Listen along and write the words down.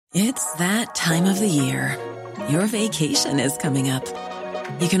It's that time of the year. Your vacation is coming up.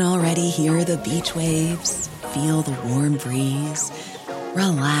 You can already hear the beach waves, feel the warm breeze,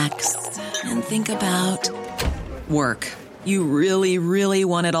 relax, and think about work. You really, really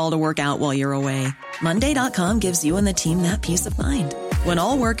want it all to work out while you're away. Monday.com gives you and the team that peace of mind. When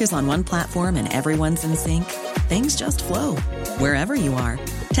all work is on one platform and everyone's in sync, things just flow. Wherever you are,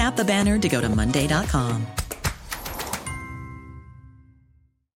 tap the banner to go to Monday.com.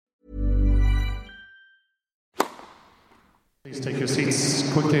 Please take your seats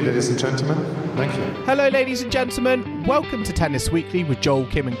quickly, ladies and gentlemen. Thank you. Hello, ladies and gentlemen. Welcome to Tennis Weekly with Joel,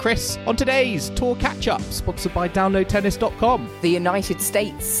 Kim and Chris. On today's Tour Catch-Up, sponsored by DownloadTennis.com. The United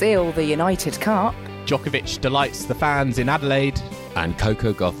States seal the United Cup. Djokovic delights the fans in Adelaide. And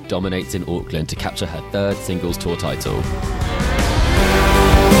Coco Gauff dominates in Auckland to capture her third singles tour title.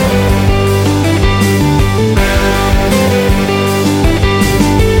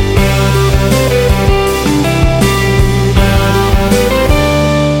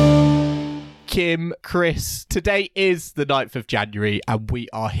 Kim, Chris, today is the 9th of January and we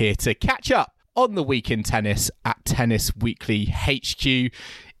are here to catch up on the week in tennis at Tennis Weekly HQ.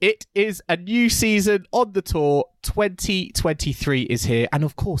 It is a new season on the tour. 2023 is here. And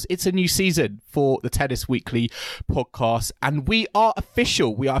of course, it's a new season for the Tennis Weekly podcast. And we are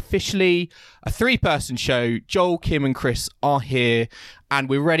official. We are officially a three-person show. Joel, Kim and Chris are here. And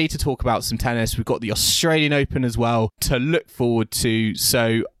we're ready to talk about some tennis. We've got the Australian Open as well to look forward to.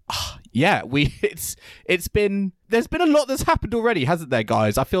 So yeah, there's been a lot that's happened already, hasn't there,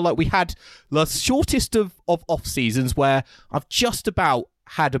 guys? I feel like we had the shortest of off seasons where I've just about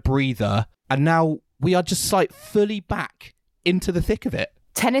had a breather, and now we are just like fully back into the thick of it.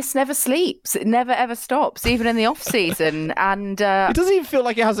 Tennis never sleeps. It never ever stops, even in the off season. And it doesn't even feel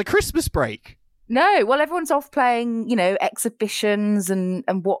like it has a Christmas break. No, well, everyone's off playing, exhibitions and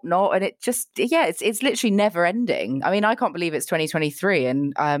whatnot, and it just, it's literally never ending. I mean, I can't believe it's 2023,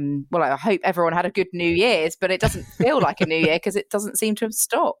 and I hope everyone had a good New Year's, but it doesn't feel like a New Year because it doesn't seem to have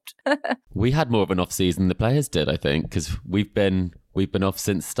stopped. We had more of an off season than the players did, I think, because we've been off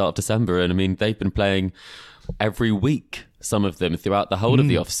since start of December, and I mean, they've been playing every week, some of them throughout the whole of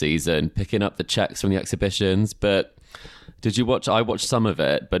the off season, picking up the checks from the exhibitions, but. Did you watch? I watched some of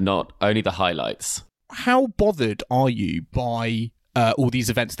it, but not only the highlights. How bothered are you by all these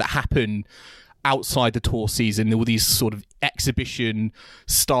events that happen outside the tour season, all these sort of exhibition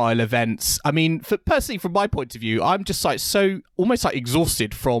style events? I mean, personally, from my point of view, I'm just like so almost like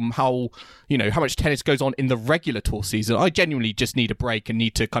exhausted from how much tennis goes on in the regular tour season. I genuinely just need a break and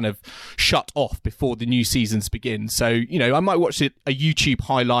need to kind of shut off before the new seasons begin. So, I might watch a YouTube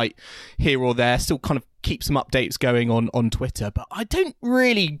highlight here or there, still kind of keep some updates going on Twitter, but I don't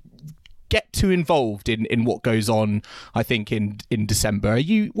really get too involved in what goes on, I think, in December.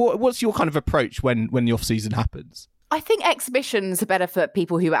 What's your kind of approach when the off season happens? I think exhibitions are better for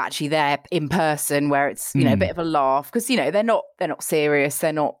people who are actually there in person, where it's a bit of a laugh, because they're not serious,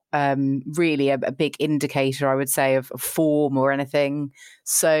 they're not really a big indicator, I would say, of form or anything.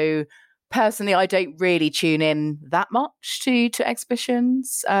 So personally, I don't really tune in that much to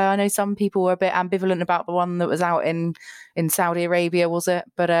exhibitions. I know some people were a bit ambivalent about the one that was out in Saudi Arabia, was it?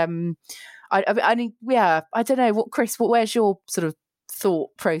 But I don't know. Chris, where's your sort of thought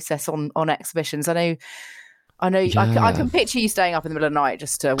process on exhibitions? I know. Yeah. I can picture you staying up in the middle of the night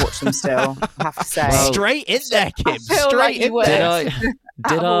just to watch them still, I have to say. Well, straight in there, Kim. Straight in there.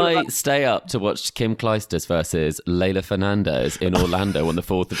 Did I stay up to watch Kim Clijsters versus Leylah Fernandez in Orlando on the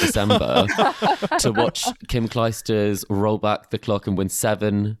 4th of December to watch Kim Clijsters roll back the clock and win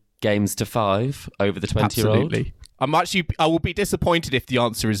 7 games to 5 over the 20-year-old? Absolutely. I will be disappointed if the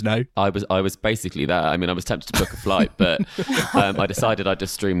answer is no. I was basically there. I mean, I was tempted to book a flight, but I decided I'd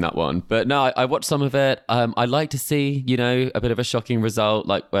just stream that one. But no, I watched some of it. I like to see, a bit of a shocking result,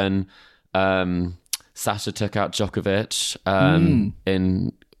 like when Sasha took out Djokovic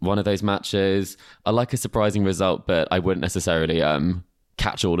in one of those matches. I like a surprising result, but I wouldn't necessarily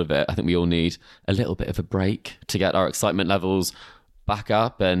catch all of it. I think we all need a little bit of a break to get our excitement levels back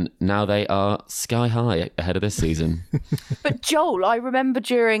up, and now they are sky high ahead of this season. But Joel, I remember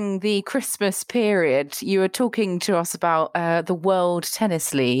during the Christmas period, you were talking to us about the World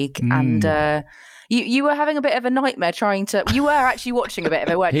Tennis League, and you were having a bit of a nightmare trying to... You were actually watching a bit of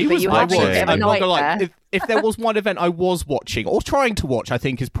it, weren't you? But you were having a bit of a nightmare. If there was one event I was watching, or trying to watch, I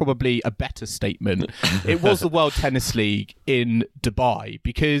think is probably a better statement. It was the World Tennis League in Dubai,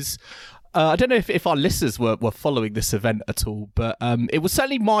 because... I don't know if our listeners were following this event at all, but it was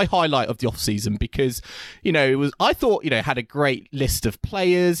certainly my highlight of the off season because, I thought, had a great list of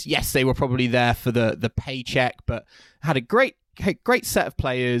players. Yes, they were probably there for the paycheck, but had a great great set of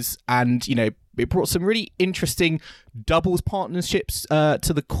players, and it brought some really interesting doubles partnerships to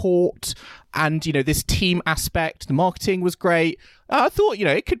the court, and this team aspect. The marketing was great. I thought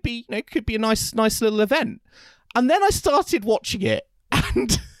it could be a nice little event, and then I started watching it,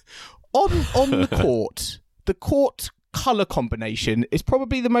 and on the court colour combination is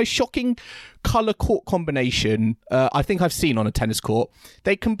probably the most shocking colour court combination I think I've seen on a tennis court.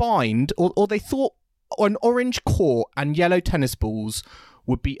 They combined, or they thought an orange court and yellow tennis balls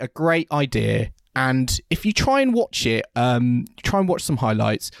would be a great idea. And if you try and watch it, try and watch some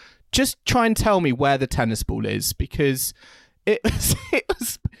highlights, just try and tell me where the tennis ball is, because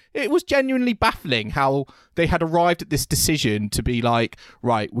it was genuinely baffling how they had arrived at this decision to be like,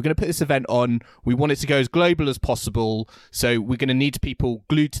 right, we're going to put this event on. We want it to go as global as possible. So we're going to need people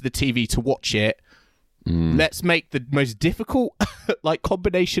glued to the TV to watch it. Let's make the most difficult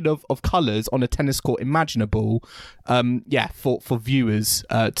combination of colours on a tennis court imaginable. For viewers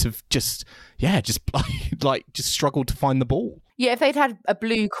to just struggle to find the ball. Yeah, if they'd had a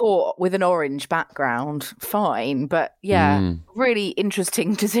blue court with an orange background, fine. But really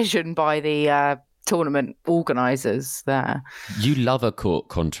interesting decision by the tournament organisers there. You love a court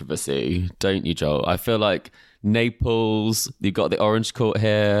controversy, don't you, Joel? I feel like Naples, you've got the orange court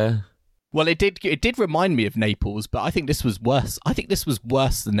here. Well, it did remind me of Naples, but I think this was worse. I think this was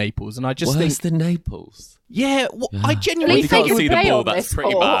worse than Naples, and I just worse than Naples. Yeah, I genuinely think if you can't see the ball, on that's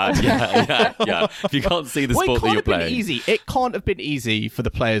pretty bad. Yeah. If you can't see the sport that you're playing, it can't have been easy for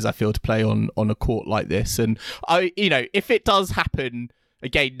the players, I feel, to play on a court like this. And if it does happen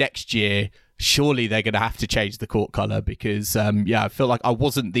again next year, surely they're going to have to change the court colour, because I feel like I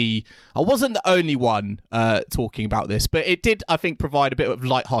wasn't the only one talking about this, but it did, I think, provide a bit of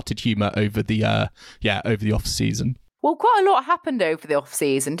light-hearted humour over the off season. Well, quite a lot happened over the off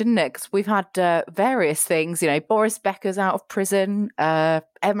season, didn't it? Because we've had various things. Boris Becker's out of prison. Emma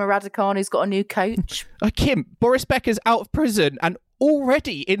Raducanu's got a new coach. Kim, Boris Becker's out of prison and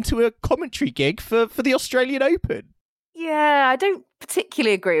already into a commentary gig for the Australian Open. Yeah, I don't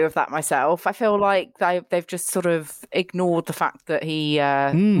particularly agree with that myself. I feel like they've just sort of ignored the fact that he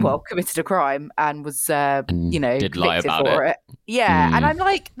committed a crime and was did lie about for it. Yeah, and I'm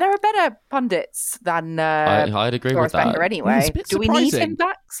like, there are better pundits than I'd agree Boris with that. Becker anyway. It's Do we need him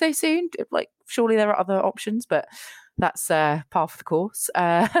back so soon? Like, surely there are other options, but that's par for the course.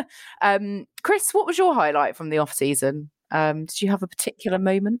 Chris, what was your highlight from the off season? Did you have a particular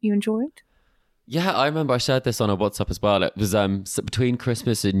moment you enjoyed? Yeah, I remember I shared this on a WhatsApp as well. It was so between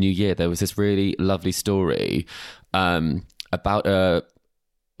Christmas and New Year, there was this really lovely story about a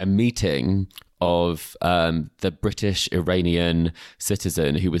meeting of the British-Iranian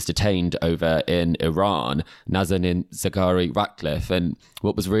citizen who was detained over in Iran, Nazanin Zaghari Ratcliffe. And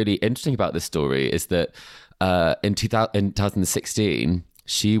what was really interesting about this story is that in 2016,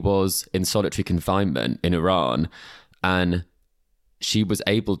 she was in solitary confinement in Iran, and she was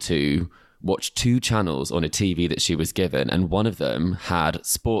able to watch two channels on a TV that she was given, and one of them had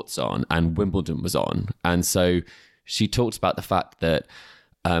sports on and Wimbledon was on. And so she talked about the fact that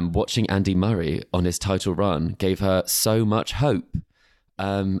watching Andy Murray on his title run gave her so much hope.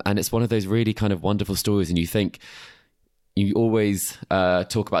 And it's one of those really kind of wonderful stories, and you always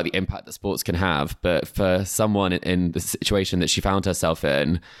talk about the impact that sports can have, but for someone in the situation that she found herself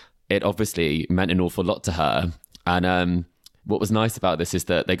in, it obviously meant an awful lot to her. And what was nice about this is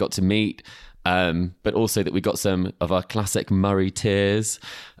that they got to meet, but also that we got some of our classic Murray tears.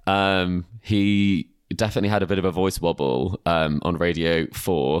 He definitely had a bit of a voice wobble on Radio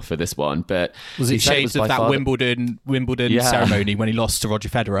 4 for this one. But was it shades of that Wimbledon ceremony when he lost to Roger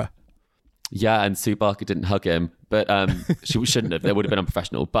Federer? Yeah, and Sue Barker didn't hug him, but she shouldn't have. That would have been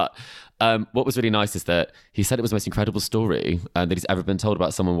unprofessional. But what was really nice is that he said it was the most incredible story that he's ever been told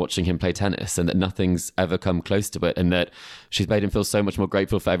about someone watching him play tennis, and that nothing's ever come close to it, and that she's made him feel so much more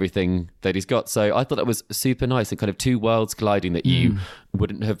grateful for everything that he's got. So I thought that was super nice, and kind of two worlds colliding that you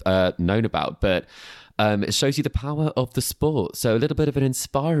wouldn't have known about. But it shows you the power of the sport. So a little bit of an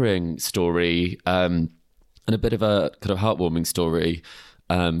inspiring story and a bit of a kind of heartwarming story.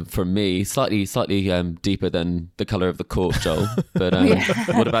 From me, slightly deeper than the colour of the court, Joel. But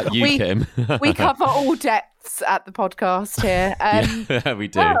what about you, Kim? We cover all depths at the podcast here. Yeah, we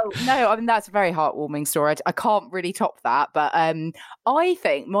do. Well, no, I mean, that's a very heartwarming story. I can't really top that. But I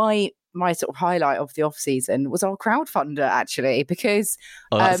think my sort of highlight of the off season was our crowdfunder, actually, because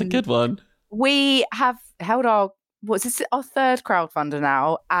that's a good one. We have held our third crowdfunder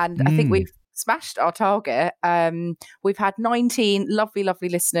now, and I think we've smashed our target. We've had 19 lovely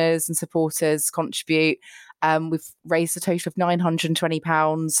listeners and supporters contribute. We've raised a total of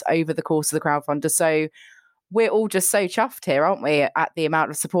 £920 over the course of the crowdfunder. So we're all just so chuffed here, aren't we, at the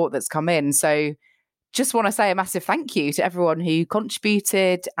amount of support that's come in. So just want to say a massive thank you to everyone who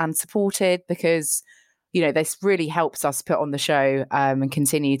contributed and supported, because, you know, this really helps us put on the show and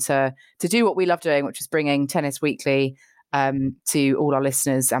continue to do what we love doing, which is bringing Tennis Weekly to all our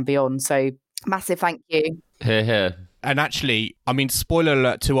listeners and beyond. So massive thank you. Hear, hear. And actually, I mean, spoiler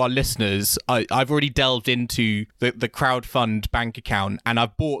alert to our listeners, I've already delved into the crowdfund bank account, and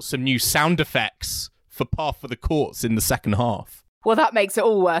I've bought some new sound effects for Par for the Courts in the second half. Well, that makes it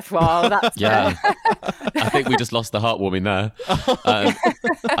all worthwhile. That's Yeah. I think we just lost the heartwarming there.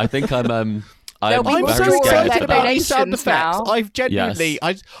 I think I'm There'll be I'm more so very scared excited about these sound donations effects. now. I've genuinely,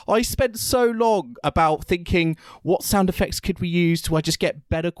 I spent so long about thinking, what sound effects could we use? Do I just get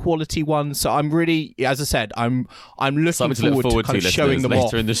better quality ones? So I'm really, as I said, I'm looking something to look forward forward to kind to of showing them later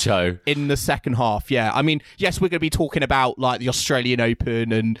off in the show. in the second half. Yeah, I mean, yes, we're going to be talking about like the Australian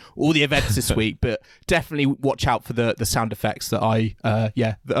Open and all the events this week, but definitely watch out for the sound effects that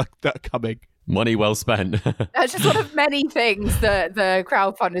that are coming. Money well spent. That's just one of many things that the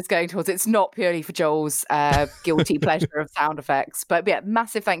crowdfund is going towards. It's not purely for Joel's guilty pleasure of sound effects. But yeah,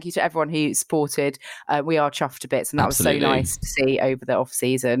 massive thank you to everyone who supported. We are chuffed to bits, and that Absolutely. was so nice to see over the off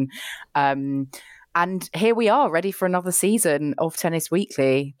season. And here we are, ready for another season of Tennis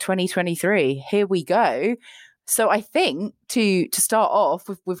Weekly 2023. Here we go. So I think to start off,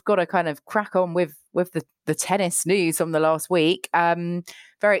 we've got to kind of crack on with the tennis news from the last week.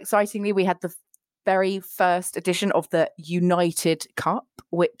 Very excitingly, we had the very first edition of the United Cup,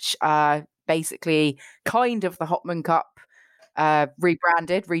 which basically kind of the Hopman Cup,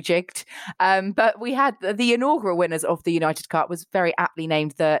 rebranded, rejigged. But we had the inaugural winners of the United Cup was very aptly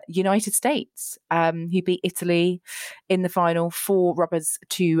named the United States, who beat Italy in the final 4 rubbers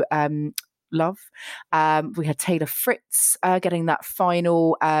to love. We had Taylor Fritz getting that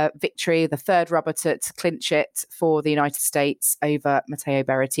final victory, the third rubber to clinch it for the United States over Matteo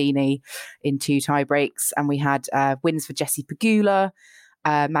Berrettini in 2 tie breaks. And we had wins for Jessie Pegula,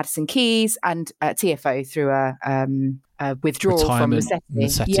 Madison Keys, and TFO through a withdrawal Retirement from Musetti.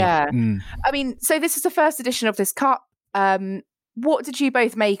 Musetti. Yeah. Mm. I mean, so this is the first edition of this cup. What did you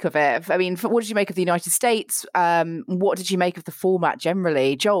both make of it? I mean, what did you make of the United States? What did you make of the format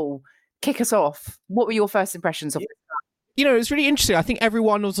generally? Joel, kick us off. What were your first impressions of it? You know, it was really interesting. I think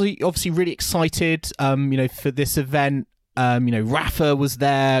everyone was obviously really excited, for this event. Rafa was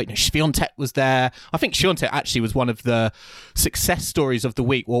there, Swiatek was there. I think Swiatek actually was one of the success stories of the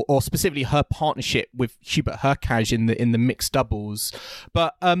week, or specifically her partnership with Hubert Hurkacz in the mixed doubles.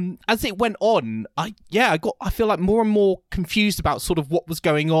 But as it went on, I feel like more and more confused about sort of what was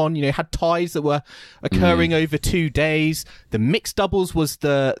going on. Had ties that were occurring over 2 days. The mixed doubles was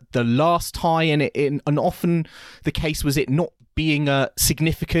the last tie, and often the case was it not being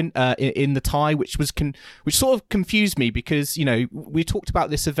significant in the tie, which sort of confused me, because we talked about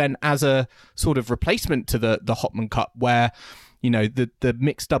this event as a sort of replacement to the Hopman Cup, where the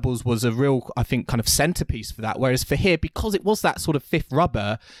mixed doubles was a real, I think, kind of centerpiece for that, whereas for here, because it was that sort of 5th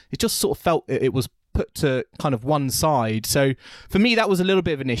rubber, it just sort of felt it was put to kind of one side. So for me, that was a little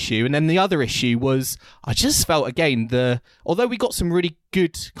bit of an issue. And then the other issue was, I just felt again, although we got some really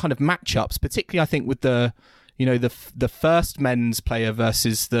good kind of matchups, particularly I think with the first men's player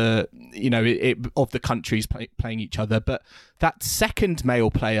versus the of the countries playing each other, but that second male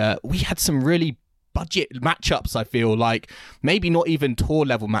player, we had some really budget matchups. I feel like maybe not even tour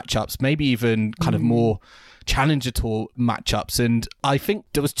level matchups, maybe even kind of more challenger tour matchups, and I think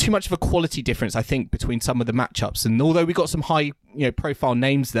there was too much of a quality difference, I think, between some of the matchups. And although we got some high profile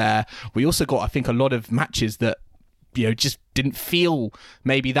names there, we also got, I think, a lot of matches that just didn't feel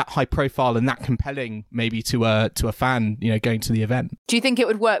maybe that high profile and that compelling maybe to a fan going to the event. Do you think it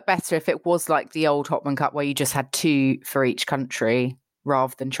would work better if it was like the old Hopman Cup, where you just had 2 for each country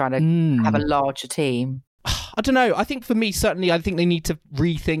rather than trying to have a larger team? I don't know. I think for me, certainly, I think they need to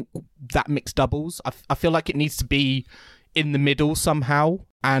rethink that mixed doubles. I feel like it needs to be in the middle somehow,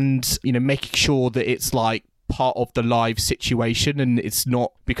 and making sure that it's like part of the live situation, and it's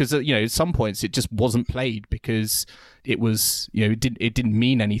not, because at some points it just wasn't played because it was it didn't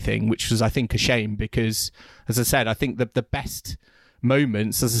mean anything, which was, I think, a shame, because as I said, I think that the best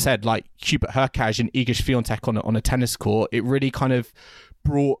moments, as I said, like Hubert Hurkacz and Iga Swiatek on a tennis court, it really kind of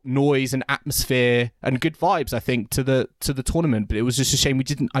brought noise and atmosphere and good vibes, I think, to the tournament. But it was just a shame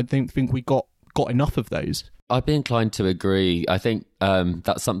I don't think we got enough of those. I'd be inclined to agree. I think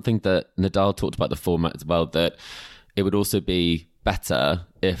that's something that Nadal talked about the format as well, that it would also be better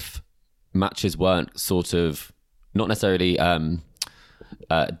if matches weren't sort of not necessarily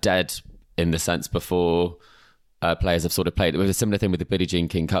dead in the sense before players have sort of played. It was a similar thing with the Billie Jean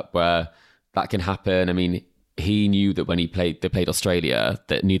King Cup, where that can happen. I mean, he knew that when they played Australia,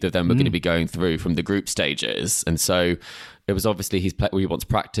 that neither of them were going to be going through from the group stages. And so it was obviously he wants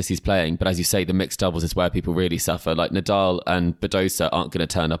practice, he's playing. But as you say, the mixed doubles is where people really suffer. Like Nadal and Badosa aren't going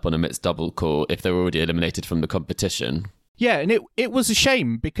to turn up on a mixed double court if they're already eliminated from the competition. Yeah, and it was a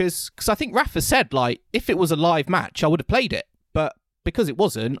shame because I think Rafa said, like, if it was a live match, I would have played it. But because it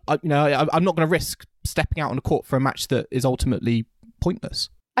wasn't, I'm not going to risk stepping out on the court for a match that is ultimately pointless.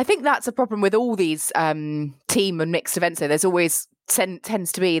 I think that's a problem with all these team and mixed events. So there's always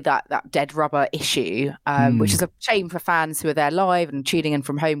tends to be that dead rubber issue, which is a shame for fans who are there live and tuning in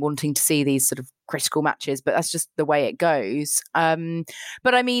from home wanting to see these sort of critical matches, but that's just the way it goes. But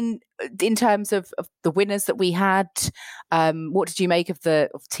I mean, in terms of the winners that we had, what did you make of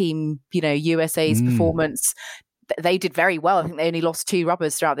team, USA's performance? They did very well. I think they only lost 2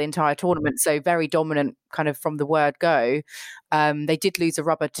 rubbers throughout the entire tournament, so very dominant kind of from the word go. They did lose a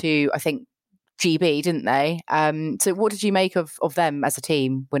rubber to, I think, GB, didn't they? So what did you make of them as a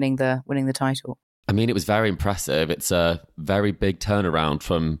team winning the title? I mean, it was very impressive. It's a very big turnaround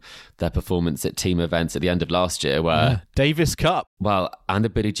from their performance at team events at the end of last year where... Davis Cup. Well, and the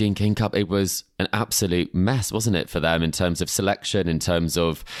Billie Jean King Cup, it was an absolute mess, wasn't it, for them in terms of selection, in terms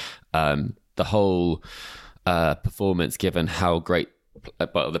of the whole... performance, given how great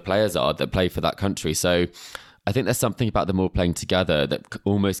the players are that play for that country. So I think there's something about them all playing together that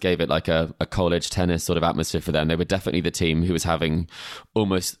almost gave it like a college tennis sort of atmosphere for them. They were definitely the team who was having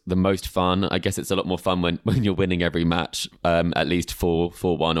almost the most fun. I guess it's a lot more fun when you're winning every match, at least 4-1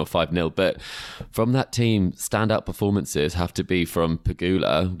 or 5-0. But from that team, standout performances have to be from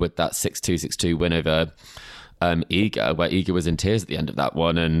Pegula with that 6-2, 6-2 win over Iga, where Iga was in tears at the end of that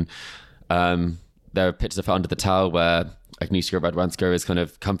one. And there are pictures of her under the towel where Agnieszka Radwanska is kind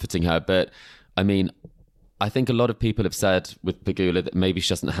of comforting her. But I mean, I think a lot of people have said with Pegula that maybe she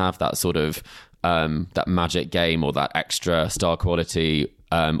doesn't have that sort of that magic game or that extra star quality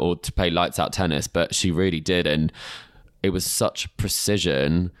or to play lights out tennis, but she really did. And it was such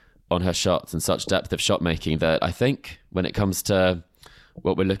precision on her shots and such depth of shot making that I think when it comes to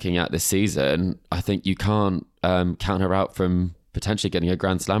what we're looking at this season, I think you can't count her out from potentially getting a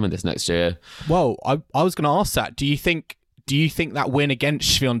Grand Slam in this next year. Well, I was going to ask that. Do you think that win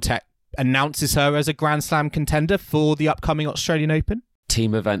against Swiatek announces her as a Grand Slam contender for the upcoming Australian Open?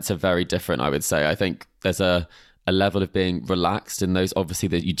 Team events are very different, I would say. I think there's a level of being relaxed in those. Obviously,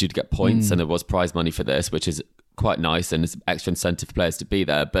 that you did get points and there was prize money for this, which is quite nice and it's extra incentive for players to be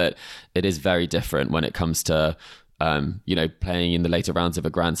there. But it is very different when it comes to playing in the later rounds of a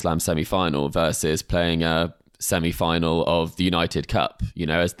Grand Slam semi-final versus playing a semi-final of the United Cup,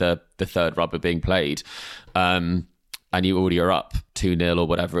 as the third rubber being played, and you already are up 2-0 or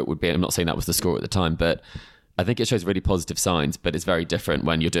whatever it would be. I'm not saying that was the score at the time, but I think it shows really positive signs, but it's very different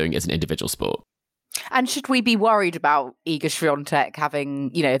when you're doing it as an individual sport. And should we be worried about Iga Swiatek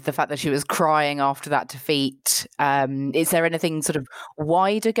having, the fact that she was crying after that defeat? Is there anything sort of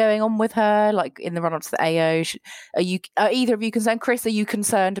wider going on with her, like in the run-up to the AO? Are either of you concerned? Chris, are you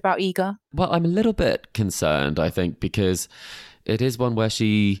concerned about Iga? Well, I'm a little bit concerned, I think, because it is one where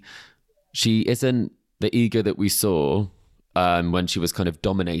she isn't the Iga that we saw when she was kind of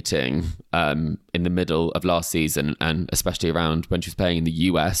dominating in the middle of last season, and especially around when she was playing in the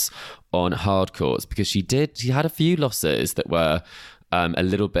US on hard courts, because she had a few losses that were a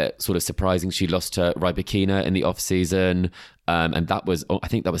little bit sort of surprising. She lost to Rybakina in the off season, and that was, I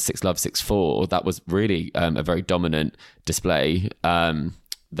think that was 6-love, 6-4. That was really a very dominant display there.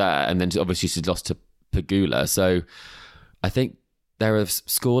 And then obviously she lost to Pegula. So I think there are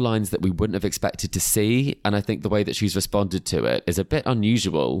score lines that we wouldn't have expected to see. And I think the way that she's responded to it is a bit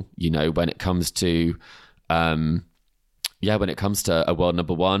unusual, when it comes to, when it comes to a world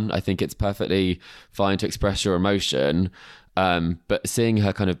number one. I think it's perfectly fine to express your emotion. But seeing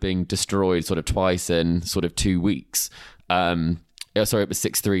her kind of being destroyed sort of twice in sort of 2 weeks. It was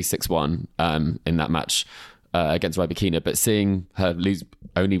 6-3, 6-1 in that match against Rybakina. But seeing her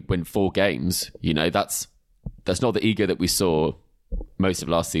only win 4 games, that's not the Iga that we saw most of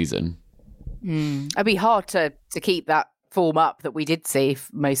last season. It'd be hard to keep that form up that we did see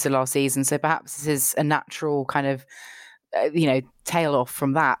most of last season. So perhaps this is a natural kind of, tail off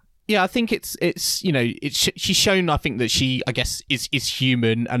from that. Yeah, I think she's shown, I think, that she, I guess, is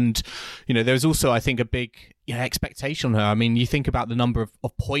human. And, there's also, I think, a big expectation on her. I mean, you think about the number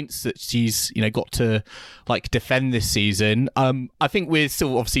of points that she's, got to, defend this season. I think we're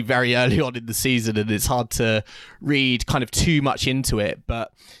still obviously very early on in the season and it's hard to read kind of too much into it.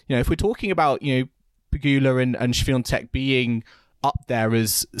 But, if we're talking about, Pegula and Swiatek being up there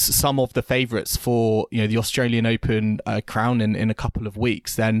as some of the favourites for the Australian Open crown in a couple of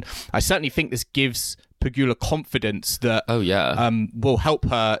weeks, then I certainly think this gives Pegula confidence that will help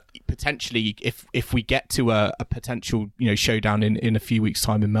her potentially if we get to a potential showdown in a few weeks'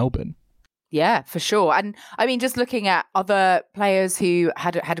 time in Melbourne. Yeah, for sure. And I mean, just looking at other players who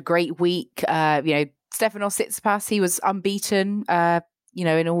had a great week, Stefanos Tsitsipas, he was unbeaten,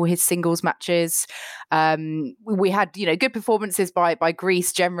 in all his singles matches. We had, good performances by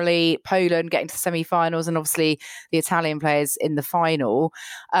Greece generally, Poland getting to semi-finals, and obviously the Italian players in the final.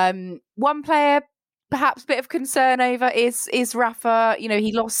 One player perhaps a bit of concern over is Rafa.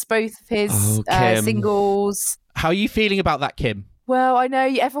 He lost both of his singles. How are you feeling about that, Kim? Well, I know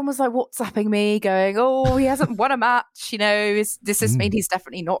everyone was like WhatsApping me going, oh, he hasn't won a match. Does this mean he's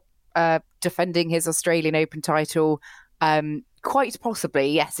definitely not defending his Australian Open title? Quite possibly,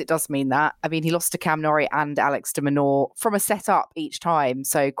 yes, it does mean that. I mean, he lost to Cam Norrie and Alex de Minaur from a set up each time.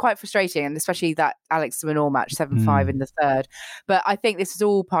 So quite frustrating, and especially that Alex de Minaur match, 7-5 in the third. But I think this is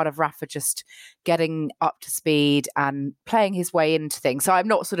all part of Rafa just getting up to speed and playing his way into things. So I'm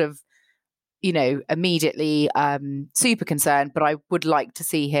not sort of, immediately super concerned, but I would like to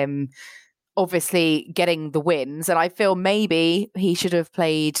see him obviously getting the wins. And I feel maybe he should have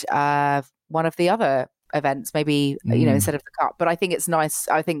played one of the other events, maybe, instead of the cup. But I think it's nice.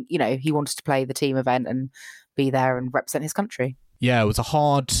 I think, he wanted to play the team event and be there and represent his country. Yeah, it was a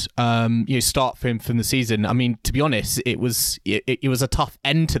hard start for him from the season. I mean, to be honest, it was a tough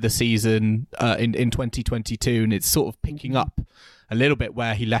end to the season in 2022, and it's sort of picking up a little bit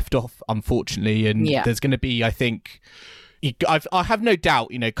where he left off, unfortunately. And there's going to be, I think, I have no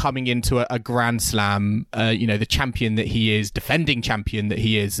doubt, coming into a Grand Slam, the champion that he is, defending champion that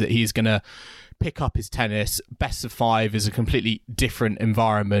he's going to pick up his tennis. Best of 5 is a completely different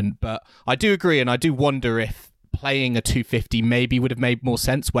environment. But I do agree, and I do wonder if playing a 250 maybe would have made more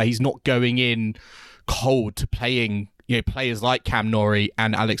sense, where he's not going in cold to playing players like Cam Norrie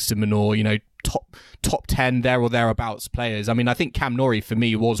and Alex de Minaur, top 10 there or thereabouts players. I mean, I think Cam Norrie for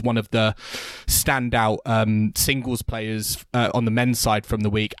me was one of the standout singles players on the men's side from the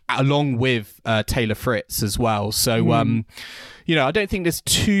week, along with Taylor Fritz as well. So I don't think there's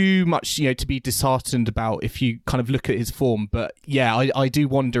too much to be disheartened about if you kind of look at his form. But yeah, I do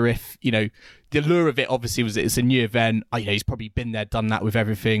wonder if the allure of it obviously was it's a new event. He's probably been there, done that with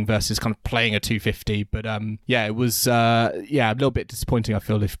everything versus kind of playing a 250. But it was a little bit disappointing, I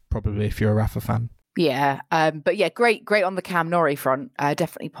feel, if you're a Rafa fan. Yeah, but yeah, great on the Cam Norrie front.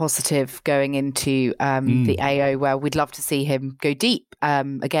 Definitely positive going into the AO, where we'd love to see him go deep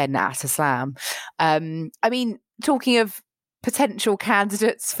again at a slam. I mean, talking of potential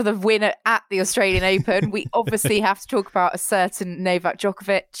candidates for the winner at the Australian Open, we obviously have to talk about a certain Novak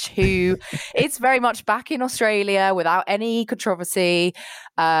Djokovic, who is very much back in Australia without any controversy,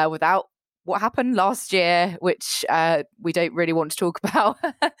 without what happened last year, which we don't really want to talk about.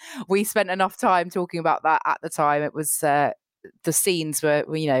 We spent enough time talking about that at the time. It was the scenes were,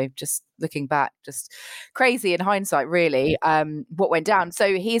 just looking back, just crazy in hindsight, really, what went down.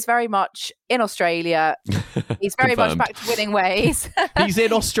 So he's very much in Australia. He's very much back to winning ways. He's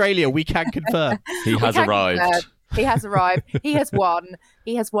in Australia. We can confirm. He has arrived. He has arrived. He has won.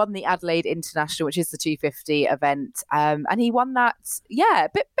 He has won the Adelaide International, which is the 250 event. And he won that, a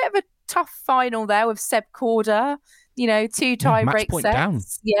bit of a tough final there with Seb Korda. 2 tie-break sets. Down.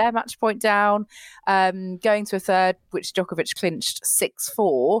 Yeah, match point down. Going to a third, which Djokovic clinched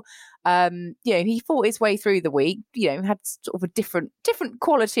 6-4. He fought his way through the week. Had sort of a different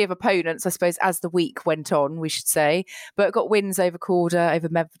quality of opponents, I suppose, as the week went on, we should say. But got wins over Korda, over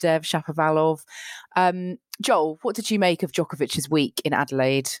Medvedev, Shapovalov. Joel, what did you make of Djokovic's week in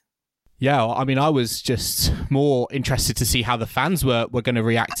Adelaide? Yeah, I mean, I was just more interested to see how the fans were going to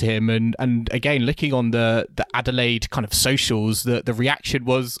react to him. And again, looking on the Adelaide kind of socials, the reaction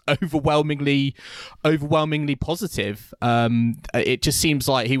was overwhelmingly positive. It just seems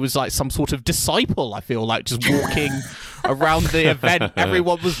like he was like some sort of disciple, I feel like, just walking around the event.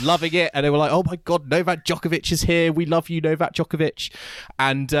 Everyone was loving it. And they were like, oh my God, Novak Djokovic is here. We love you, Novak Djokovic.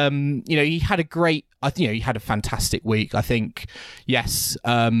 And, he had he had a fantastic week. I think, yes,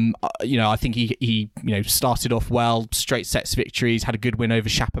 I think he started off well, straight sets victories, had a good win over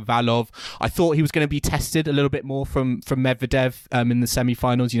Shapovalov. I thought he was going to be tested a little bit more from Medvedev in the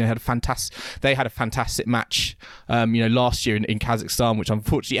semi-finals. They had a fantastic match, last year in Kazakhstan, which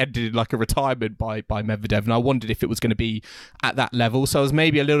unfortunately ended in like a retirement by Medvedev. And I wondered if it was going to be at that level. So I was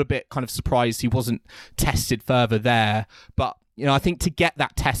maybe a little bit kind of surprised he wasn't tested further there. But, I think to get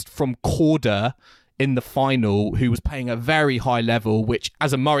that test from Korda in the final, who was playing a very high level, which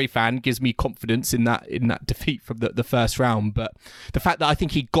as a Murray fan gives me confidence in that defeat from the first round. But the fact that I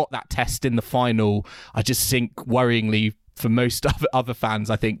think he got that test in the final, I just think worryingly for most other fans,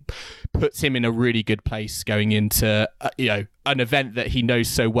 I think puts him in a really good place going into an event that he knows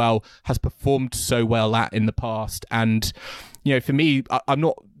so well, has performed so well at in the past. And for me, I'm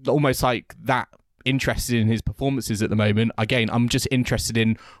not almost like that interested in his performances at the moment. Again, I'm just interested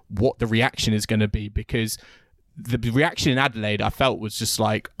in what the reaction is going to be, because the reaction in Adelaide I felt was just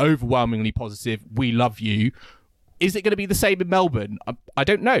like overwhelmingly positive. We love you. Is it going to be the same in Melbourne? I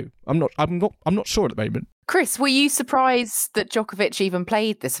don't know. I'm not sure at the moment. Chris, were you surprised that Djokovic even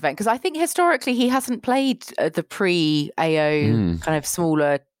played this event? Because I think historically he hasn't played the pre-AO kind of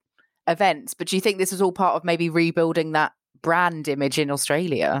smaller events. But do you think this was all part of maybe rebuilding that brand image in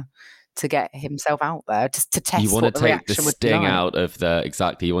Australia to get himself out there, just to test what the reaction would be like?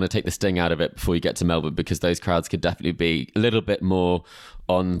 You want to take the sting out of it before you get to Melbourne, because those crowds could definitely be a little bit more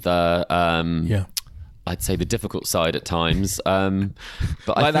on the I'd say the difficult side at times. But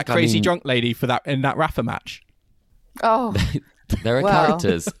like that crazy drunk lady in that Rafa match. Oh, there are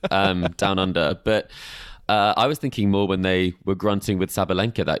characters down under. But I was thinking more when they were grunting with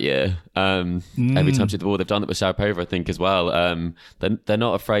Sabalenka that year. Every time she did the ball, they've done it with Sharapova, I think, as well. They're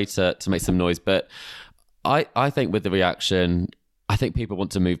not afraid to make some noise. But I think with the reaction, I think people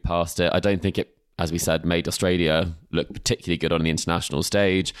want to move past it. I don't think it, as we said, made Australia look particularly good on the international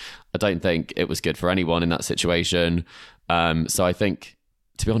stage. I don't think it was good for anyone in that situation. So I think,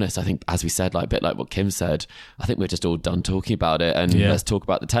 to be honest, as we said, like a bit like what Kim said, I think we're just all done talking about it, and let's talk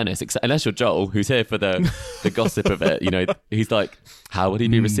about the tennis. Unless you're Joel, who's here for the gossip of it. He's like, how would he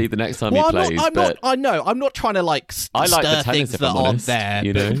be received the next time he plays? I'm not trying to I like stir the tennis things if that I'm aren't honest, there.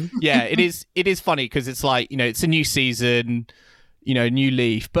 Yeah, it is funny because it's like, it's a new season, new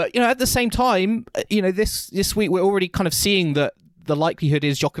leaf. But, at the same time, this week we're already kind of seeing that the likelihood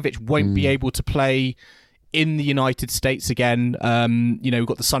is Djokovic won't be able to play in the United States again. We've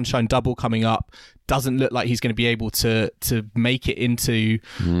got the Sunshine Double coming up. Doesn't look like he's going to be able to make it into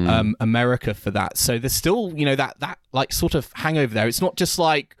America for that. So there's still, that like sort of hangover there. It's not just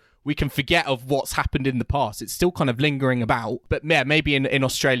like we can forget of what's happened in the past. It's still kind of lingering about. But yeah, maybe in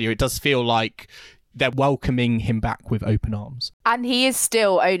Australia it does feel like they're welcoming him back with open arms. And he is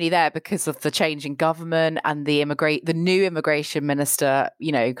still only there because of the change in government and the new immigration minister,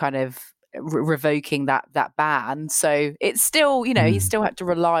 kind of revoking that ban. So it's still, he's still had to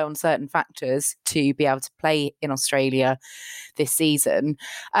rely on certain factors to be able to play in Australia this season.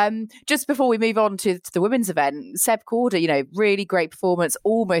 Just before we move on to the women's event, Seb Corder, really great performance,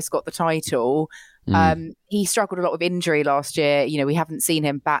 almost got the title. He struggled a lot with injury last year. We haven't seen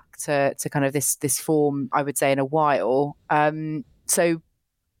him back to kind of this form, I would say, in a while. So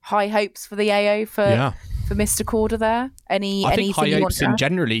high hopes for the AO for Mr. Corder there. I think high hopes in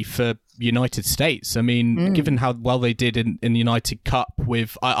generally for United States. I mean, given how well they did in the United Cup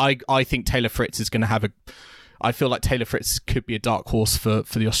with, I think Taylor Fritz is going to have I feel like Taylor Fritz could be a dark horse for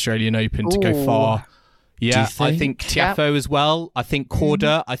the Australian Open to go far. Yeah, I think Tiafoe as well. I think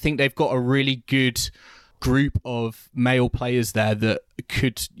Corder. I think they've got a really good group of male players there that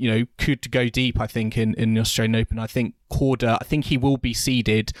could go deep, I think, in the Australian Open. I think Corder, I think he will be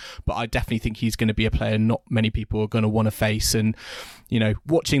seeded, but I definitely think he's going to be a player not many people are going to want to face. And,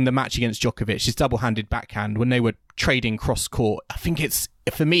 watching the match against Djokovic, his double-handed backhand, when they were trading cross-court, I think it's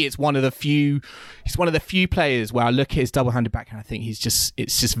one of the few players where I look at his double-handed backhand, I think it's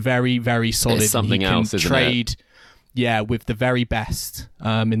just very, very solid. It's something else, isn't it? Yeah, with the very best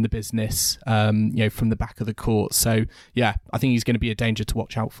in the business, from the back of the court. So, yeah, I think he's going to be a danger to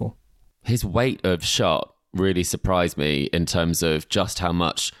watch out for. His weight of shot really surprised me in terms of just how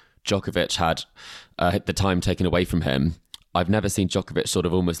much Djokovic had the time taken away from him. I've never seen Djokovic sort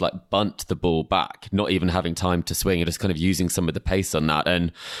of almost like bunt the ball back, not even having time to swing and just kind of using some of the pace on that.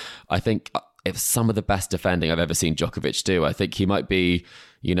 And I think it's some of the best defending I've ever seen Djokovic do. I think he might be,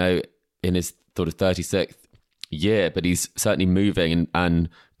 in his sort of 36th year, but he's certainly moving and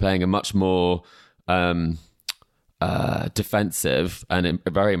playing a much more defensive and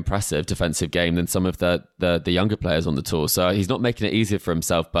a very impressive defensive game than some of the younger players on the tour. So he's not making it easier for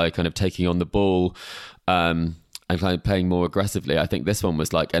himself by kind of taking on the ball and kind of playing more aggressively. I think this one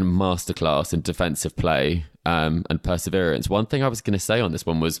was like a masterclass in defensive play and perseverance. One thing I was going to say on this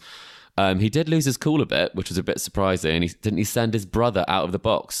one was he did lose his cool a bit, which was a bit surprising. Didn't he send his brother out of the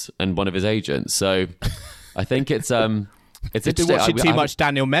box and one of his agents? So I think it's interesting. They're watching too much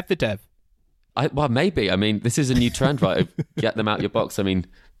Daniel Medvedev. Well, maybe. I mean, this is a new trend, right? Get them out your box. I mean,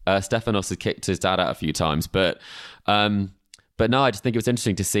 Stefanos has kicked his dad out a few times, but no, I just think it was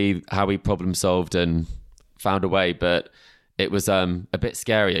interesting to see how he problem solved and found a way, but it was a bit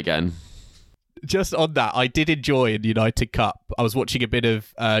scary again. Just on that, I did enjoy in the United Cup. I was watching a bit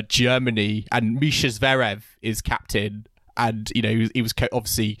of Germany, and Misha Zverev is captain. And, he was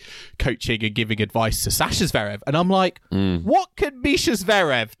obviously coaching and giving advice to Sasha Zverev. And I'm like, what can Misha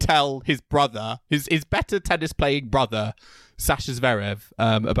Zverev tell his brother, his better tennis playing brother, Sasha Zverev,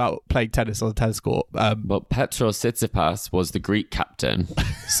 about playing tennis on the tennis court? Well, Petros Tsitsipas was the Greek captain.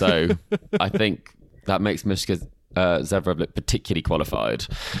 So I think that makes Misha Zverev look particularly qualified. Is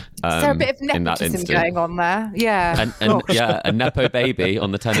there a bit of nepotism going on there? Yeah. And a Nepo baby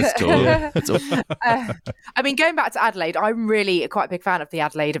on the tennis tour. I mean, going back to Adelaide, I'm really quite a big fan of the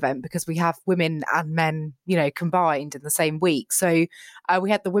Adelaide event because we have women and men, combined in the same week. So we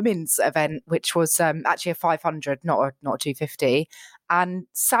had the women's event, which was actually a 500, not a 250. And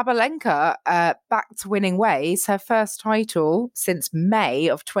Sabalenka back to winning ways, her first title since May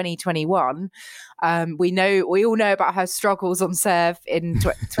of 2021. We all know about her struggles on serve in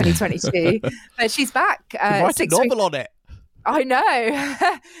 2022, but she's back. Write a novel on it. I know.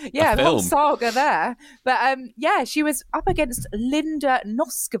 Yeah, the whole saga there. But she was up against Linda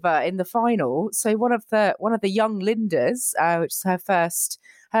Noskova in the final. So one of the young Lindas, which is her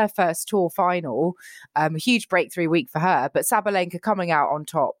first tour final. A huge breakthrough week for her, but Sabalenka coming out on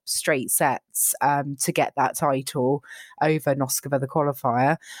top straight sets to get that title over Noskova, the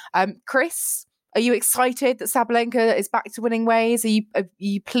qualifier. Chris, are you excited that Sabalenka is back to winning ways? Are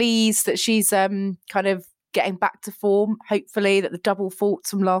you pleased that she's kind of getting back to form? Hopefully that the double faults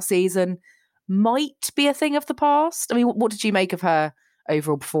from last season might be a thing of the past. I mean, what did you make of her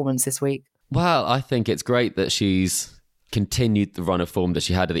overall performance this week? Well, I think it's great that she's continued the run of form that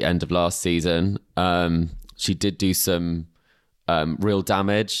she had at the end of last season. She did do some real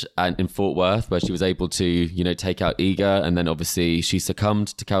damage in Fort Worth, where she was able to, take out Iga, and then obviously she succumbed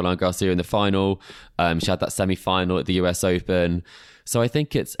to Caroline Garcia in the final. She had that semi-final at the US Open. So I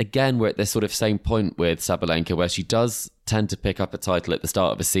think we're at this sort of same point with Sabalenka, where she does tend to pick up a title at the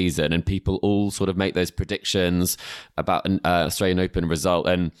start of a season, and people all sort of make those predictions about an Australian Open result.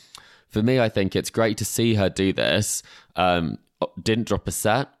 And for me, I think it's great to see her do this. Didn't drop a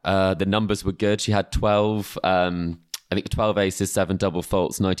set. The numbers were good. She had 12 aces, 7 double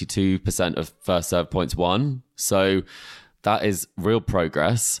faults, 92% of first serve points won. So that is real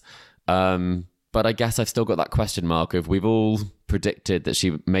progress. But I guess I've still got that question mark of, we've all predicted that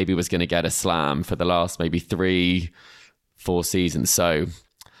she maybe was going to get a slam for the last maybe 3-4 seasons. So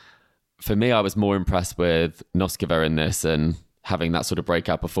for me, I was more impressed with Noskova in this and having that sort of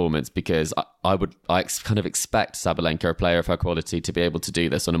breakout performance, because I kind of expect Sabalenka, a player of her quality, to be able to do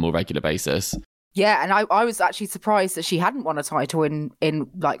this on a more regular basis. Yeah, and I was actually surprised that she hadn't won a title in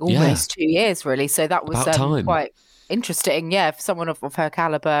like almost 2 years, really. So that was quite interesting, for someone of her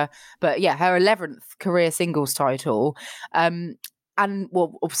caliber. But yeah, her 11th career singles title. And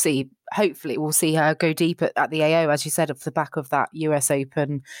well, obviously, hopefully we'll see her go deep at the AO, as you said, off the back of that US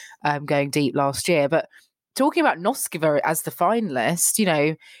Open going deep last year. But talking about Noskova as the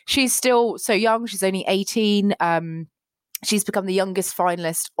finalist, she's still so young. She's only 18. She's become the youngest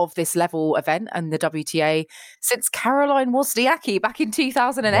finalist of this level event and the WTA since Caroline Wozniacki back in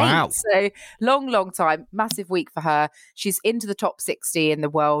 2008. Wow. So long time. Massive week for her. She's into the top 60 in the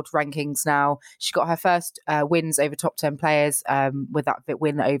world rankings now. She got her first wins over top 10 players with that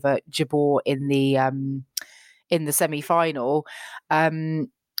win over Jabeur in the semi-final.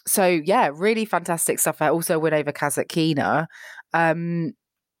 So yeah, really fantastic stuff. Also a win over Kazatkina.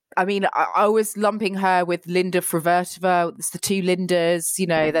 I mean, I was lumping her with Linda Fruvertova. It's the two Lindas,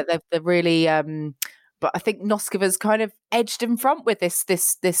 that they're really. But I think Noskova's kind of edged in front with this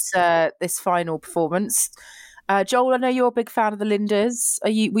final performance. Joel, I know you're a big fan of the Lindas. Were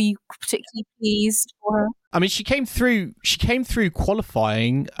you particularly pleased for her? I mean, she came through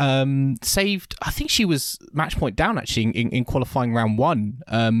qualifying, saved, I think she was match point down actually in qualifying round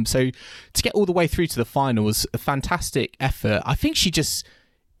 1. So to get all the way through to the final was a fantastic effort. I think she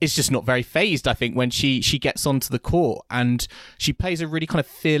is just not very phased, I think, when she gets onto the court, and she plays a really kind of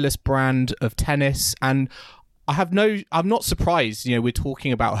fearless brand of tennis. And I'm not surprised, we're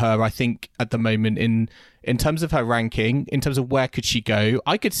talking about her, I think, at the moment in terms of her ranking, in terms of where could she go.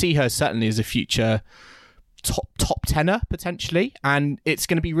 I could see her certainly as a future top tenner potentially, and it's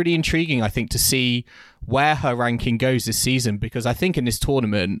going to be really intriguing, I think, to see where her ranking goes this season, because I think in this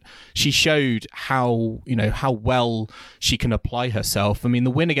tournament she showed how well she can apply herself. I mean,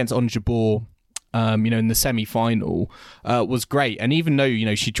 the win against Ons Jabeur in the semi-final was great, and even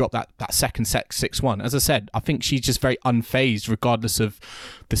though she dropped that second set 6-1, as I said, I think she's just very unfazed regardless of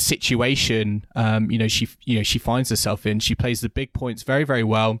the situation she finds herself in. She plays the big points very, very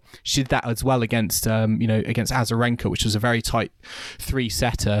well. She did that as well against against Azarenka, which was a very tight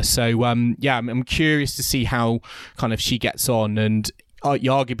 3-setter. So I'm curious to see how kind of she gets on. And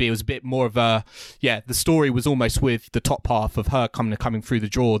arguably it was a bit more of the story was almost with the top half of her coming through the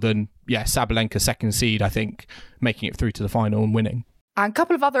draw than, Sabalenka second seed, I think, making it through to the final and winning. And a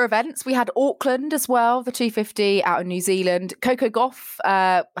couple of other events. We had Auckland as well, the 250 out in New Zealand. Coco Gauff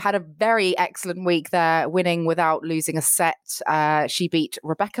had a very excellent week there, winning without losing a set. She beat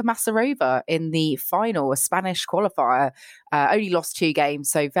Rebecca Masarova in the final, a Spanish qualifier. Only lost 2 games,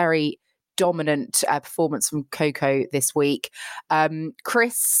 so very dominant performance from Coco this week.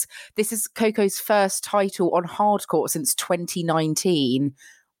 Chris, this is Coco's first title on hard court since 2019.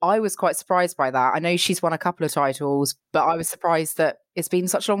 I was quite surprised by that. I know she's won a couple of titles, but I was surprised that it's been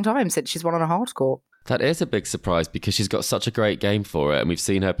such a long time since she's won on a hard court. That is a big surprise because she's got such a great game for it, and we've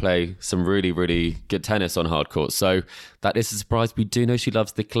seen her play some really, really good tennis on hard court. So that is a surprise. We do know she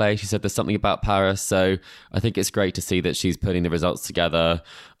loves the clay. She said there's something about Paris. So I think it's great to see that she's putting the results together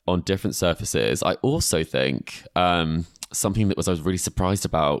on different surfaces. I also think something that I was really surprised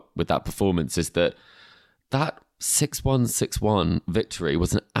about with that performance is that 6-1, 6-1 victory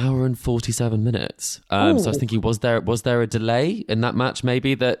was an hour and 47 minutes. So I was thinking, was there a delay in that match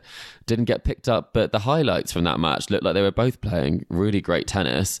maybe that didn't get picked up? But the highlights from that match looked like they were both playing really great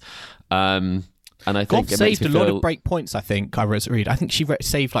tennis. And I think Gauff saved a lot of break points, I think, I read. I think she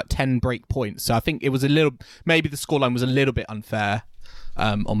saved like 10 break points. So I think it was maybe the scoreline was a little bit unfair.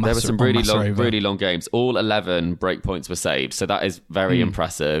 There were some really long games. All 11 break points were saved. So that is very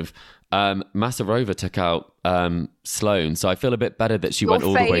impressive. Masarova took out Sloane, so I feel a bit better that she went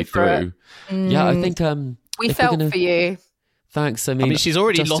all the way through. Yeah, I think we felt for you. Thanks. I mean she's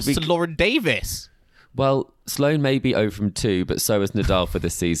already lost to Lauren Davis. Well, Sloane may be 0 from 2, but so is Nadal for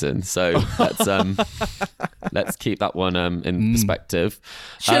this season. So let's keep that one in perspective.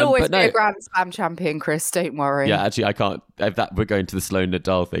 She'll always be a Grand Slam champion, Chris. Don't worry. Yeah, actually, I can't. If that we're going to the Sloane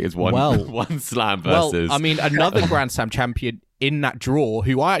Nadal thing, is one slam versus. Well, I mean, another Grand Slam champion in that draw,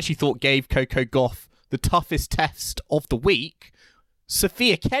 who I actually thought gave Coco Gauff the toughest test of the week,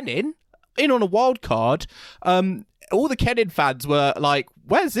 Sophia Kenin, in on a wild card. All the Kenin fans were like,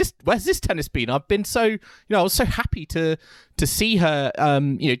 where's this tennis been? I've been so, I was so happy to see her,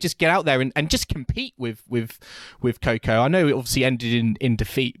 just get out there and just compete with Coco. I know it obviously ended in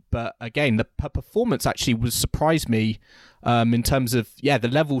defeat, but again, her performance actually surprised me in terms of, the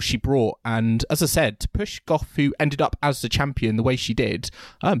level she brought. And as I said, to push Gauff, who ended up as the champion the way she did,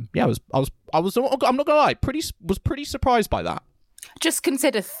 I'm not gonna lie, was pretty surprised by that. Just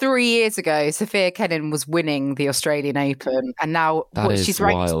consider 3 years ago, Sophia Kenin was winning the Australian Open, and now she's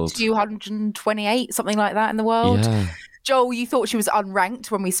ranked 228, something like that in the world. Yeah. Joel, you thought she was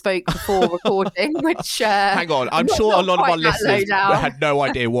unranked when we spoke before recording, which... Hang on, I'm sure a lot of our listeners had no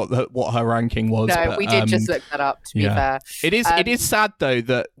idea what her ranking was. No, but we did just look that up, to be fair. It is sad, though,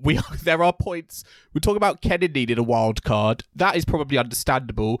 that there are points... We talk about Kenin needed a wild card. That is probably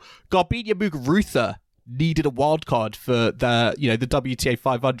understandable. Garbiñe Muguruza needed a wild card for the WTA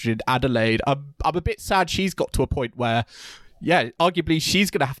 500 Adelaide. I'm a bit sad she's got to a point where, arguably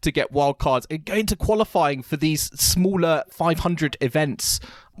she's going to have to get wild cards and go into qualifying for these smaller 500 events.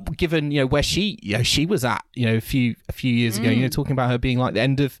 Given where she was at a few years ago, talking about her being like the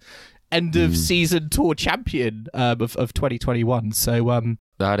end of season tour champion of 2021. So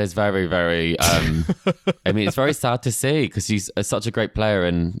that is very, very... I mean, it's very sad to see because she's such a great player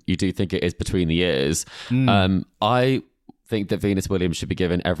and you do think it is between the years. I think that Venus Williams should be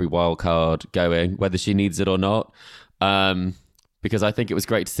given every wild card going, whether she needs it or not, because I think it was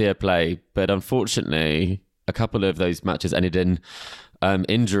great to see her play. But unfortunately, a couple of those matches ended in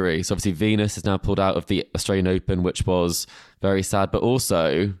injury. So obviously Venus is now pulled out of the Australian Open, which was very sad. But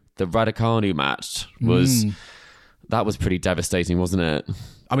also the Raducanu match was... That was pretty devastating, wasn't it?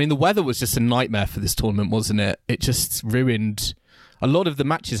 I mean, the weather was just a nightmare for this tournament, wasn't it? It just ruined... A lot of the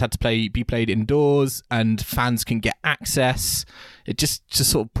matches had to be played indoors and fans can get access. It just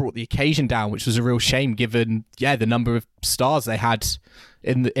sort of brought the occasion down, which was a real shame given, the number of stars they had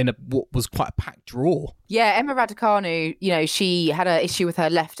in what was quite a packed draw. Yeah, Emma Raducanu, she had an issue with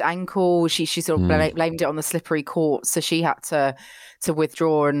her left ankle. She sort of blamed it on the slippery court, so she had to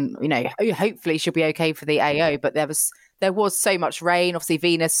withdraw and, hopefully she'll be okay for the AO. But there was so much rain. Obviously,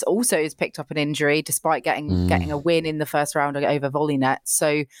 Venus also has picked up an injury despite getting a win in the first round over Volleynet.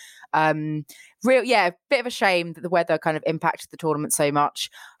 So, bit of a shame that the weather kind of impacted the tournament so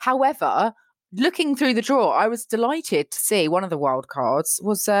much. However, looking through the draw, I was delighted to see one of the wild cards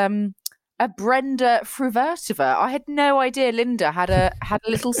was a Brenda Fruvertova. I had no idea Linda had a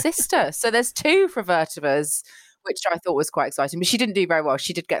little sister. So there's 2 Fruvertovas, which I thought was quite exciting. But she didn't do very well.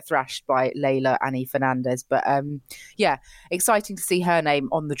 She did get thrashed by Leila Annie Fernandez. But yeah, exciting to see her name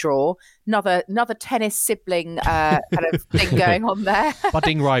on the draw. Another tennis sibling kind of thing going on there.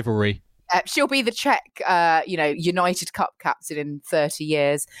 Budding rivalry. She'll be the Czech, United Cup captain in 30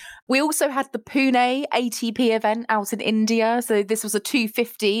 years. We also had the Pune ATP event out in India. So this was a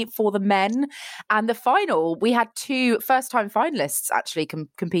 250 for the men. And the final, we had two first-time finalists actually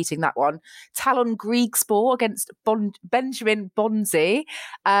competing that one. Talon Griegspoor against Benjamin Bonzi.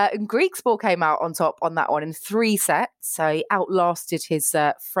 And Griegspoor came out on top on that one in 3 sets. So he outlasted his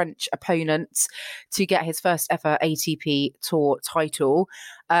French opponent to get his first ever ATP Tour title.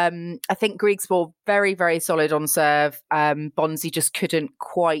 I think Griegspoor very, very solid on serve. Bonzi just couldn't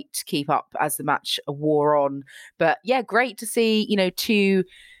quite keep up as the match wore on. But yeah, great to see, two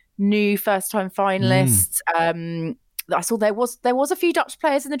new first-time finalists. I saw there was a few Dutch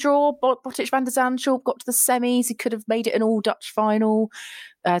players in the draw. Botic van der Zandschulp got to the semis. He could have made it an all-Dutch final.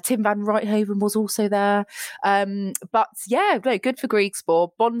 Tim van Rijthoven was also there. But yeah, no, good for Griegspoor.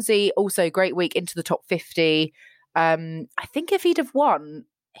 Bonzi, also great week into the top 50. I think if he'd have won,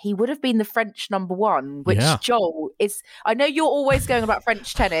 he would have been the French number one, which Joel is. I know you're always going about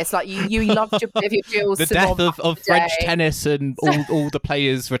French tennis, like you loved your Jules. The death of French tennis and all the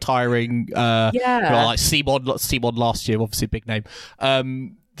players retiring. Like Simon last year, obviously a big name.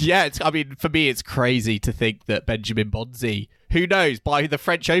 For me, it's crazy to think that Benjamin Bonzi, who knows, by the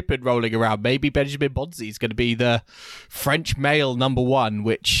French Open rolling around, maybe Benjamin Bonzi is going to be the French male number one,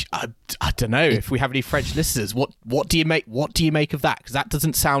 which I don't know if we have any French listeners. What do you make of that? Because that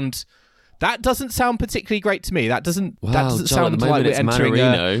doesn't sound particularly great to me. That doesn't sound like we're entering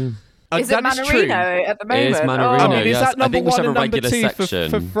Is it Manarino at the moment? It is Manarino, is that number one and number two section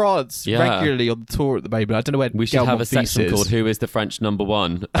for France regularly on the tour at the moment? I don't know where we should have a section called "Who is the French number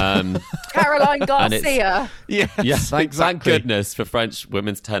one?" Caroline Garcia. Yes, thank goodness for French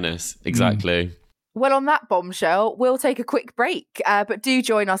women's tennis. Exactly. Well, on that bombshell, we'll take a quick break, but do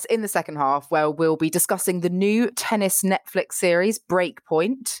join us in the second half where we'll be discussing the new tennis Netflix series,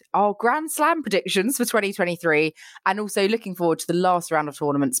 Breakpoint, our Grand Slam predictions for 2023, and also looking forward to the last round of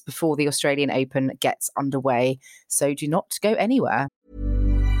tournaments before the Australian Open gets underway. So do not go anywhere.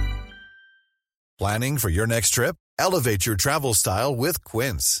 Planning for your next trip? Elevate your travel style with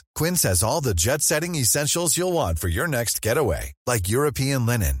Quince. Quince has all the jet-setting essentials you'll want for your next getaway, like European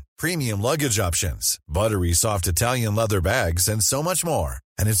linen, premium luggage options, buttery soft Italian leather bags, and so much more.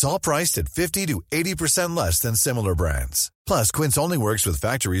 And it's all priced at 50 to 80% less than similar brands. Plus, Quince only works with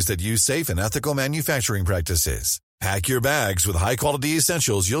factories that use safe and ethical manufacturing practices. Pack your bags with high-quality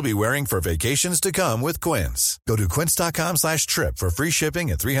essentials you'll be wearing for vacations to come with Quince. Go to quince.com/trip for free shipping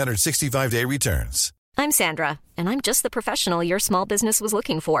and 365-day returns. I'm Sandra, and I'm just the professional your small business was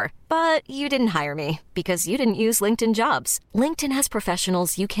looking for. But you didn't hire me because you didn't use LinkedIn Jobs. LinkedIn has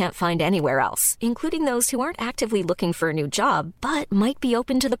professionals you can't find anywhere else, including those who aren't actively looking for a new job, but might be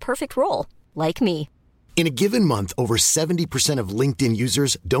open to the perfect role, like me. In a given month, over 70% of LinkedIn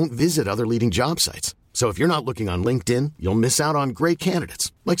users don't visit other leading job sites. So if you're not looking on LinkedIn, you'll miss out on great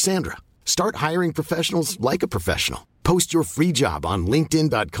candidates like Sandra. Start hiring professionals like a professional. Post your free job on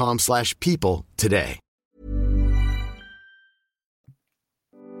linkedin.com/people today.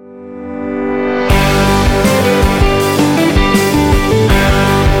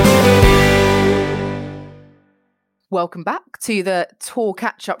 Welcome back to the Tour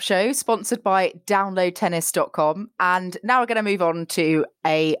Catch-Up Show, sponsored by downloadtennis.com. And now we're going to move on to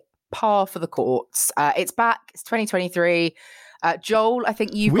a par for the courts. It's back. It's 2023. Joel, I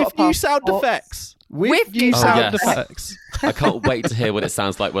think you've got a par new sound effects. With new sound effects. I can't wait to hear what it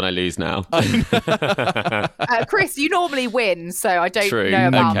sounds like when I lose now. Chris, you normally win, so I don't True. know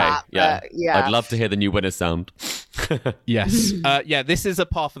about Okay. that. Yeah. I'd love to hear the new winner sound. Yes. This is a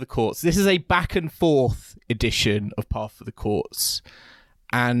par for the courts. This is a back and forth edition of par for the courts.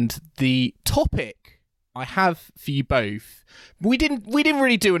 And the topic I have for you both, we didn't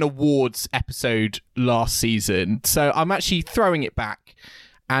really do an awards episode last season, so I'm actually throwing it back.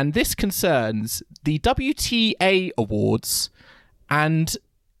 And this concerns the WTA awards and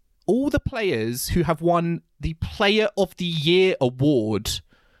all the players who have won the Player of the Year award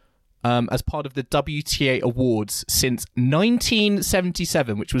as part of the WTA awards since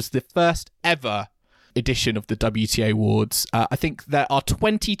 1977, which was the first ever edition of the WTA awards. I think there are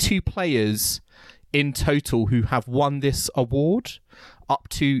 22 players in total who have won this award up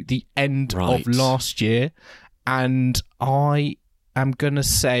to the end of last year. And I am going to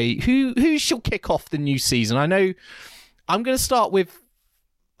say, who shall kick off the new season? I know I'm going to start with,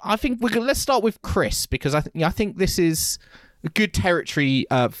 let's start with Chris, because I think this is good territory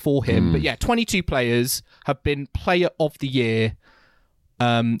for him. But yeah, 22 players. have been Player of the Year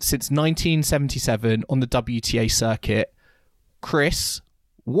since 1977 on the WTA circuit. Chris,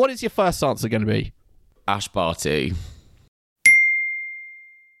 what is your first answer going to be? Ash Barty.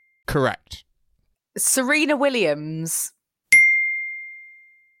 Correct. Serena Williams.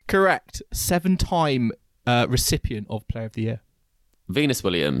 Correct. 7-time recipient of Player of the Year. Venus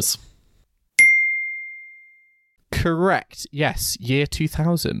Williams. Correct. Yes, year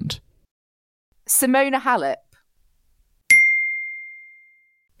 2000. Simona Halep.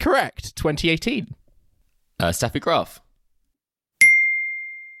 Correct. 2018. Steffi Graf.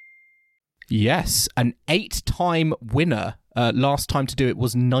 Yes, an 8-time winner. Last time to do it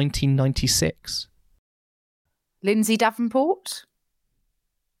was 1996. Lindsay Davenport.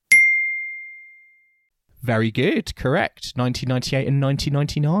 Very good. Correct. 1998 and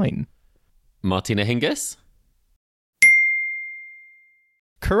 1999. Martina Hingis.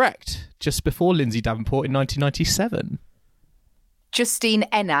 Correct. Just before Lindsay Davenport in 1997. Justine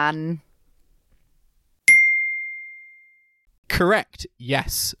Henin. Correct.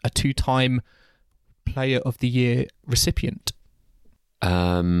 Yes, a 2-time Player of the Year recipient.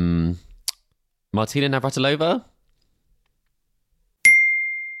 Martina Navratilova.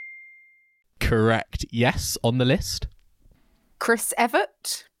 Correct. Yes, on the list. Chris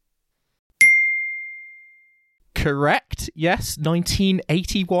Evert. Correct. Yes,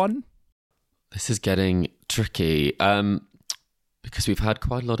 1981. This is getting tricky because we've had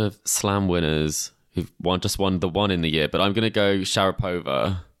quite a lot of slam winners who've just won the one in the year, but I'm going to go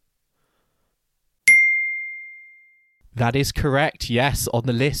Sharapova. That is correct. Yes, on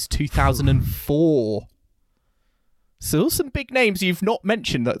the list, 2004. Still some big names you've not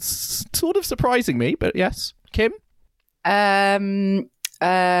mentioned. That's sort of surprising me, but yes. Kim? I'm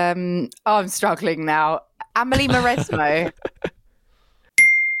struggling now. Amelie Mauresmo.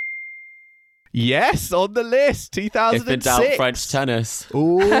 Yes, on the list, 2006. If in doubt, French tennis.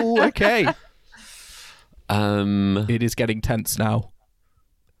 Oh, okay. It is getting tense now.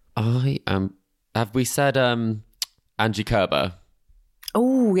 Have we said Angie Kerber?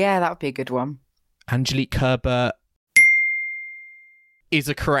 Oh, yeah, that would be a good one. Angelique Kerber is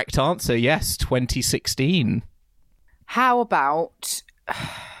a correct answer. Yes, 2016. How about...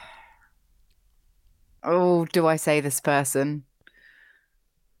 Oh, do I say this person?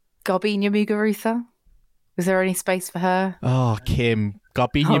 Garbina Muguruza? Is there any space for her? Oh, Kim.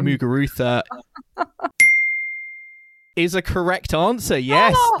 Garbina Muguruza is a correct answer.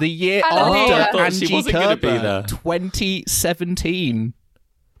 Yes, the year after Angie Kerber, 2017.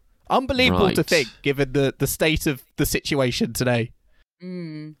 Unbelievable to think, given the state of the situation today.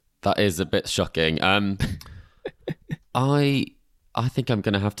 That is a bit shocking. I think I'm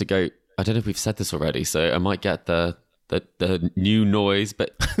going to have to go. I don't know if we've said this already, so I might get the new noise,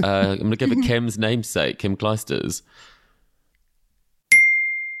 but I'm going to give it Kim's namesake, Kim Clijsters.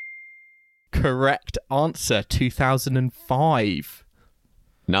 Correct answer, 2005.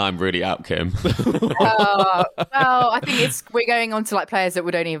 Now I'm really out, Kim. Well, I think we're going on to like players that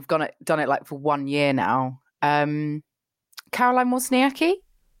would only have done it like for 1 year now. Caroline Wozniacki.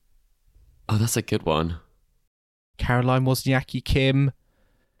 Oh, that's a good one. Caroline Wozniacki, Kim.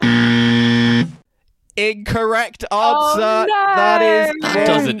 Incorrect answer. Oh, no! That is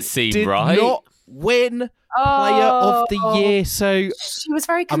doesn't seem right. Did not win Player of the Year. So she was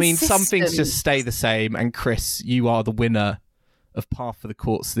very consistent. I mean, some things just stay the same. And Chris, you are the winner of Par for the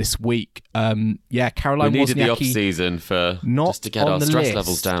Courts this week. Caroline Wozniacki. We needed the off season just to get our stress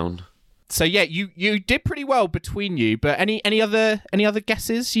levels down. So yeah, you did pretty well between you. But any other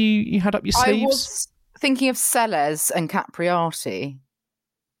guesses you had up your sleeves? I was thinking of Seles and Capriati.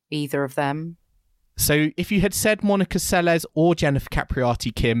 Either of them. So if you had said Monica Seles or Jennifer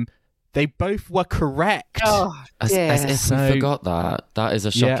Capriati, Kim, they both were correct. Oh, as if we forgot that. That is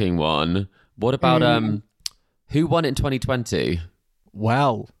a shocking one. What about who won it in 2020?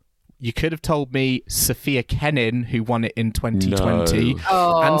 Well, you could have told me Sophia Kenin, who won it in 2020.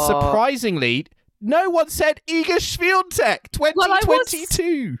 No. And surprisingly, no one said Iga Swiatek,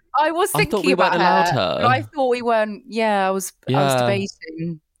 2022. I was thinking thought we about weren't allowed her. But I thought we weren't. Yeah, I was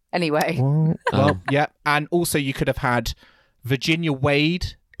debating. Anyway. Well, yeah. And also you could have had Virginia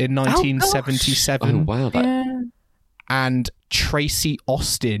Wade in 1977. Oh, wow. And Tracy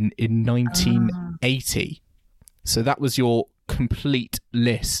Austin in 1980. So that was your complete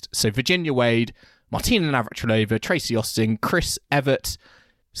list. So Virginia Wade, Martina Navratilova, Tracy Austin, Chris Evert,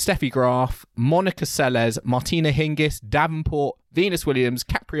 Steffi Graf, Monica Seles, Martina Hingis, Davenport, Venus Williams,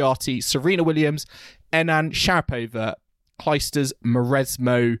 Capriati, Serena Williams, Henin, Sharapova, Clijsters,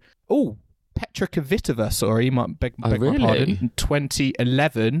 Mauresmo. Oh, Petra Kvitova, sorry, beg my pardon. In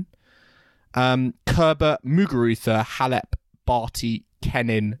 2011. Kerber, Muguruza, Halep, Barty,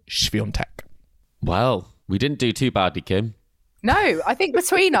 Kenin, Swiatek. Well, we didn't do too badly, Kim. No, I think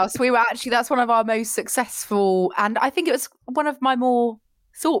between us, we were actually, that's one of our most successful, and I think it was one of my more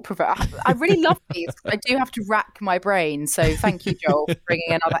thought-provoking. I really love these. I do have to rack my brain. So thank you, Joel, for bringing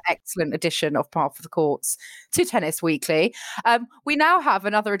another excellent edition of Par for the Courts to Tennis Weekly. We now have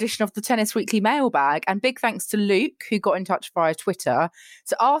another edition of the Tennis Weekly mailbag, and big thanks to Luke, who got in touch via Twitter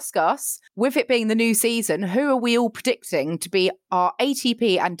to ask us, with it being the new season, who are we all predicting to be our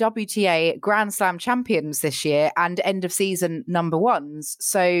ATP and WTA Grand Slam champions this year and end of season number ones?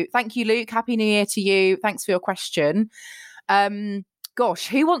 So thank you, Luke. Happy New Year to you. Thanks for your question. Gosh,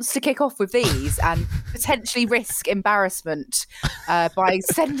 who wants to kick off with these and potentially risk embarrassment by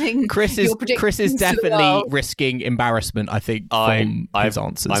sending Chris your predictions? Chris is to the definitely world? risking embarrassment, I think, from his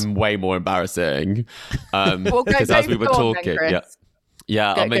answers. I'm way more embarrassing. Well, because as we were go on talking, then, Chris.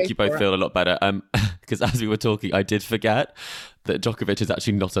 I'll make you both for feel a lot better. Because as we were talking, I did forget that Djokovic is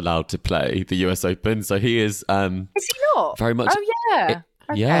actually not allowed to play the US Open. So he is. Is he not? Very much. Oh, yeah.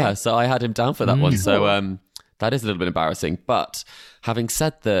 Okay. Yeah, so I had him down for that one. So that is a little bit embarrassing. But having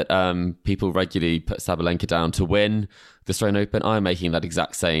said that, people regularly put Sabalenka down to win the Australian Open. I'm making that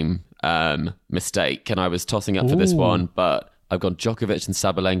exact same mistake. And I was tossing up for this one, but I've gone Djokovic and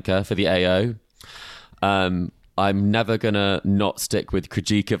Sabalenka for the AO. I'm never going to not stick with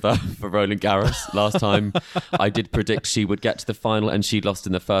Krejcikova for Roland Garros. Last time I did predict she would get to the final and she lost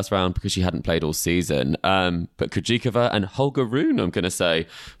in the first round because she hadn't played all season. But Krejcikova and Holger Rune, I'm going to say,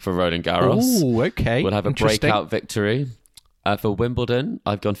 for Roland Garros. Oh, okay. Will have a breakout victory. For Wimbledon,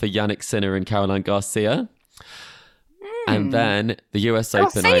 I've gone for Yannick Sinner and Caroline Garcia. And then the US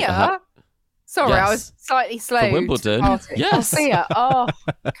Open. Sorry, Yes. I was slightly slow. For Wimbledon, yes. Garcia. Oh,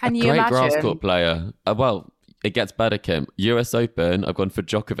 can you Great imagine? grass court player. Well, it gets better, Kim. US Open, I've gone for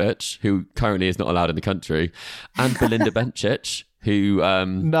Djokovic, who currently is not allowed in the country, and Belinda Bencic, who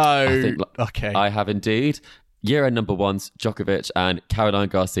I have indeed. Year-end number ones, Djokovic and Caroline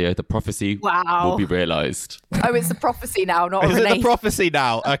Garcia. The prophecy will be realised. Oh, it's a prophecy now, not a Is it relation. the prophecy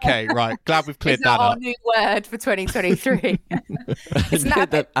now? Okay, right. Glad we've cleared Is that that our up. new word for 2023? Isn't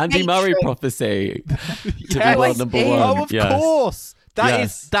that The Andy Murray prophecy to be world number one. Oh, of course.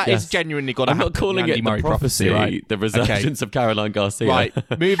 That is genuinely got to I'm happen. not calling the it Andy the Murray prophecy, right? the resurgence of Caroline Garcia.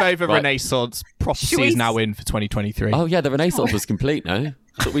 Right, move over Right. Renaissance. Prophecy is now in for 2023. Oh, yeah, the Renaissance was complete, no?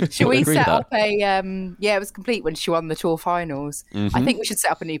 Should we agreed set that. up it was complete when she won the tour finals. I think we should set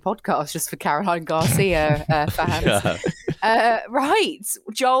up a new podcast just for Caroline Garcia fans. Right.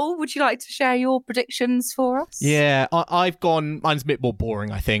 Joel, would you like to share your predictions for us? Yeah, I've gone. Mine's a bit more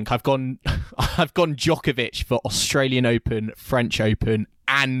boring, I think. I've gone Djokovic for Australian Open, French Open,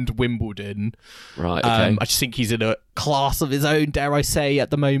 and Wimbledon. Right. Okay. I just think he's in a class of his own, dare I say, at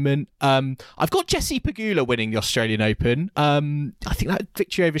the moment. I've got Jessie Pegula winning the Australian Open. I think that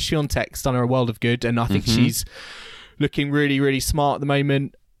victory over Swiatek's done her a world of good, and I think she's looking really, really smart at the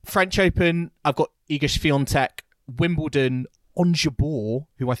moment. French Open, I've got Iga Swiatek. Wimbledon, Ons Jabeur,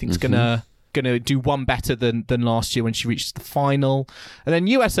 who I think is gonna do one better than last year when she reached the final. And then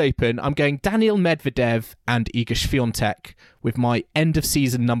US Open, I'm going Daniil Medvedev and Iga Swiatek with my end of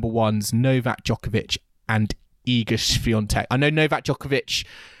season number ones, Novak Djokovic and Iga Swiatek. I know Novak Djokovic,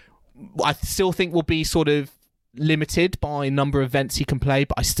 I still think will be sort of limited by number of events he can play,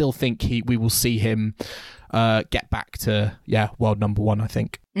 but I still think we will see him get back to world number one, I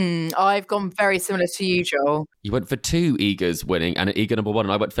think. I've gone very similar to you, Joel. You went for two Igas winning and an Iga number one,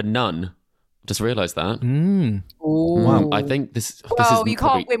 and I went for none. Just realised that. Wow. I think this Well, is you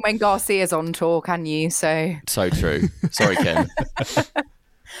can't win when Garcia's on tour, can you? So true. Sorry, Kim.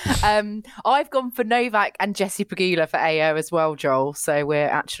 I've gone for Novak and Jessie Pegula for AO as well, Joel. So we're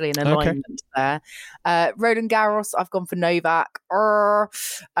actually in alignment there. Roland Garros, I've gone for Novak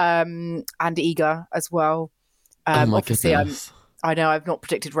and Iga as well. Oh my Obviously, goodness. I know I've not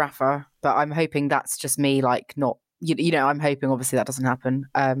predicted Rafa, but I'm hoping that's just me, like, not, I'm hoping obviously that doesn't happen,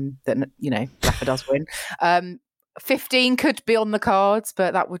 that, Rafa does win. 15 could be on the cards,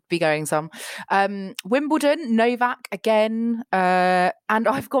 but that would be going some. Wimbledon, Novak again. And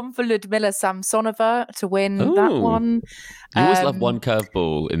I've gone for Ludmila Samsonova to win that one. You always love one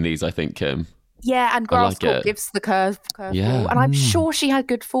curveball in these, I think, Kim. Yeah, and grass like court it. gives the curveball. Yeah. And I'm sure she had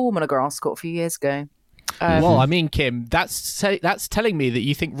good form on a grass court a few years ago. Well, I mean, Kim, that's telling me that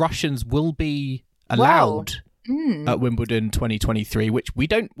you think Russians will be allowed at Wimbledon 2023, which we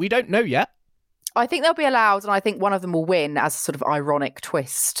don't know yet. I think they'll be allowed, and I think one of them will win as a sort of ironic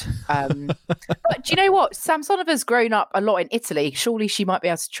twist. But do you know what? Samsonova's grown up a lot in Italy. Surely she might be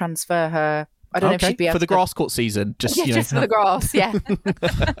able to transfer her I don't know if she'd be able for the grass court season. Just for the grass. Yeah.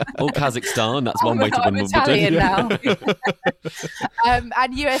 Or Kazakhstan. That's one way to I'm win Italian Wimbledon. now.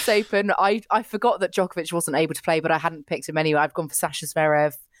 And US Open, I forgot that Djokovic wasn't able to play, but I hadn't picked him anyway. I've gone for Sasha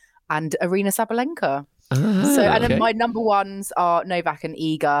Zverev and Arina Sabalenka. Then my number ones are Novak and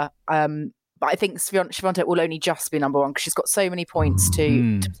Iga. But I think Swiatek will only just be number one because she's got so many points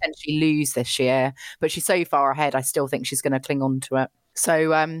to potentially lose this year. But she's so far ahead, I still think she's going to cling on to it.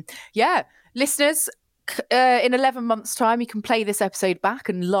 So, listeners, in 11 months' time, you can play this episode back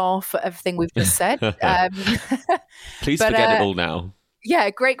and laugh at everything we've just said. Please forget it all now.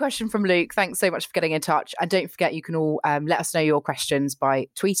 Yeah, great question from Luke. Thanks so much for getting in touch. And don't forget, you can all let us know your questions by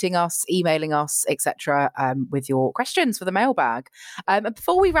tweeting us, emailing us, etc. With your questions for the mailbag. And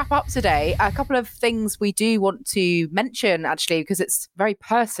before we wrap up today, a couple of things we do want to mention, actually, because it's very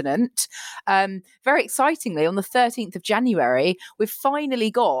pertinent. Very excitingly, on the 13th of January, we've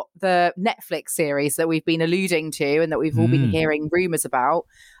finally got the Netflix series that we've been alluding to and that we've all been hearing rumours about.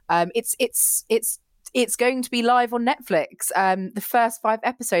 It's going to be live on Netflix. The first 5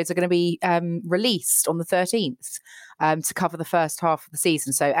 episodes are going to be released on the 13th to cover the first half of the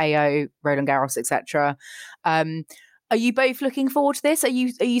season. So AO, Roland Garros, etc. Are you both looking forward to this? Are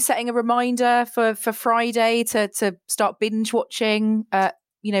you setting a reminder for Friday to start binge watching?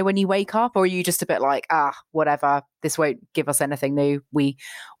 When you wake up, or are you just a bit like, whatever? This won't give us anything new. We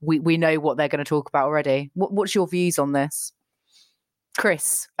know what they're going to talk about already. What's your views on this?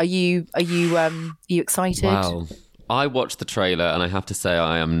 Chris, are you excited? Wow. I watched the trailer and I have to say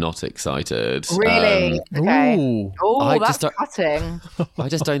I am not excited. Really? Okay. Oh, that's cutting. I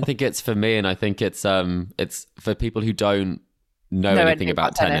just don't think it's for me, and I think it's for people who don't know anything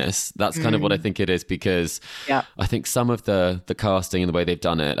about tennis. That's kind of what I think it is, because I think some of the casting and the way they've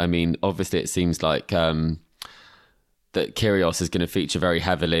done it, I mean, obviously it seems like that Kyrgios is going to feature very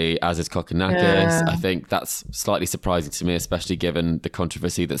heavily, as is Kokkinakis. Yeah. I think that's slightly surprising to me, especially given the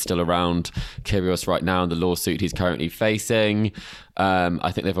controversy that's still around Kyrgios right now and the lawsuit he's currently facing.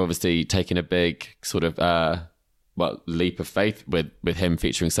 I think they've obviously taken a big sort of leap of faith with him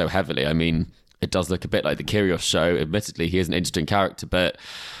featuring so heavily. I mean, it does look a bit like the Kyrgios show. Admittedly, he is an interesting character, but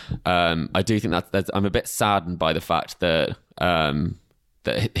I do think that I'm a bit saddened by the fact that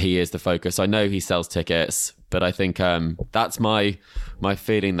he is the focus. I know he sells tickets, but I think that's my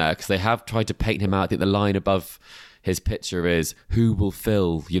feeling there, because they have tried to paint him out. I think the line above his picture is, who will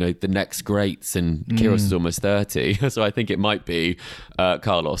fill, the next greats, and Kyrgios is almost 30. So I think it might be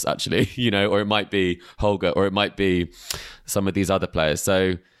Carlos, actually, or it might be Holger, or it might be some of these other players.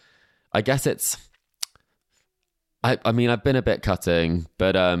 So I guess I mean, I've been a bit cutting,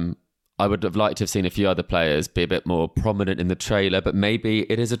 but I would have liked to have seen a few other players be a bit more prominent in the trailer, but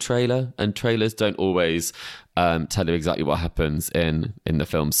maybe it is a trailer, and trailers don't always tell you exactly what happens in the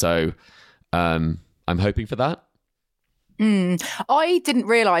film. So I'm hoping for that. I didn't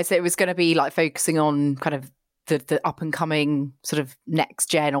realise it was going to be like focusing on kind of the up and coming sort of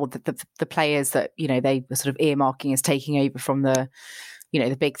next gen, or the players that they were sort of earmarking as taking over from the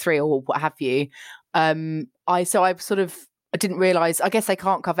the big three or what have you. I didn't realise, I guess they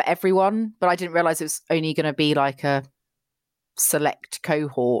can't cover everyone, but I didn't realise it was only going to be like a select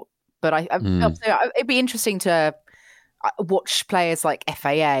cohort. But it'd be interesting to watch players like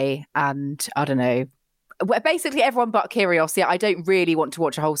FAA and, I don't know, basically everyone but Kyrgios. Yeah, I don't really want to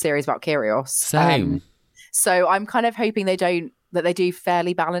watch a whole series about Kyrgios. Same. So I'm kind of hoping they do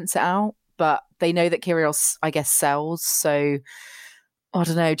fairly balance it out, but they know that Kyrgios, I guess, sells. So I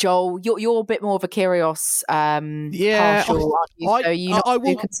don't know, Joel. You're a bit more of a Kyrgios partial, aren't you?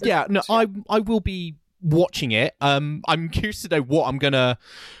 I will be watching it. I'm curious to know what I'm gonna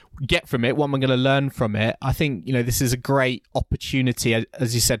get from it, what I'm gonna learn from it. I think this is a great opportunity,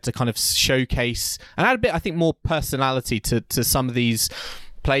 as you said, to kind of showcase and add a bit, I think, more personality to some of these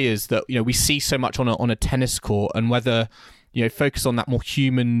players that we see so much on a tennis court, and whether focus on that more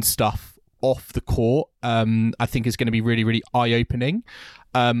human stuff off the court, I think is going to be really, really eye-opening.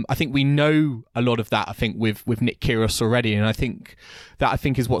 I think we know a lot of that, I think, with Nick Kyrgios already, and I think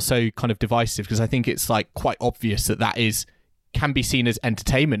is what's so kind of divisive, because I think it's like quite obvious that can be seen as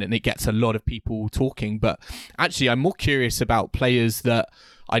entertainment and it gets a lot of people talking. But actually, I'm more curious about players that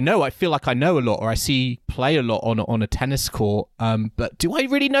I feel like I know a lot, or I see play a lot on a tennis court, but do I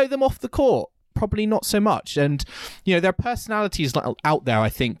really know them off the court? Probably not so much. And there are personalities out there, I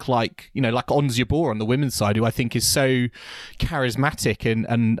think, like Ons Jabeur on the women's side, who I think is so charismatic,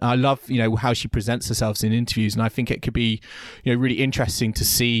 and I love how she presents herself in interviews, and I think it could be really interesting to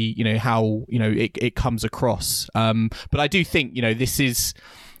see how it comes across. But I do think this is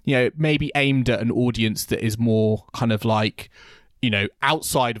maybe aimed at an audience that is more kind of like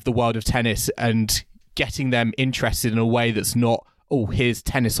outside of the world of tennis and getting them interested in a way that's not, oh, here's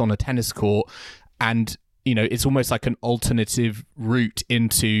tennis on a tennis court. And, it's almost like an alternative route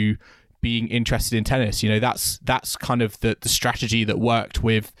into being interested in tennis. That's kind of the strategy that worked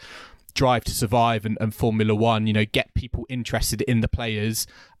with Drive to Survive and Formula One, get people interested in the players,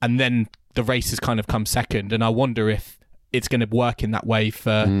 and then the races kind of come second. And I wonder if it's going to work in that way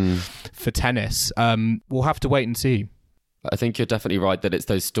for tennis. We'll have to wait and see. I think you're definitely right that it's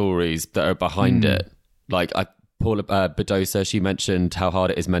those stories that are behind it. Like Paula Badosa, she mentioned how hard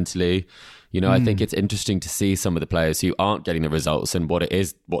it is mentally. I think it's interesting to see some of the players who aren't getting the results and what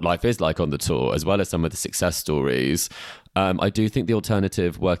life is like on the tour, as well as some of the success stories. I do think the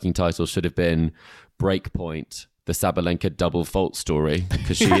alternative working title should have been Breakpoint, the Sabalenka double fault story,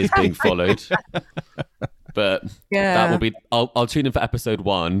 because she is being followed. But that will be... I'll tune in for episode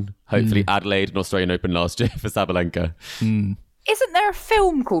 1. Hopefully Adelaide and Australian Open last year for Sabalenka. Isn't there a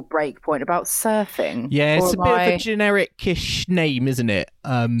film called Breakpoint about surfing? Yeah, it's a bit of a generic-ish name, isn't it?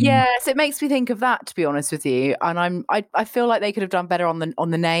 Yes, it makes me think of that, to be honest with you. And I feel like they could have done better on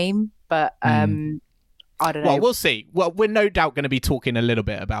the name, but I don't know. Well, we'll see. Well, we're no doubt going to be talking a little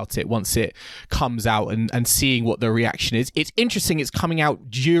bit about it once it comes out and seeing what the reaction is. It's interesting. It's coming out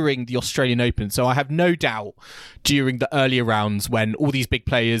during the Australian Open. So I have no doubt during the earlier rounds when all these big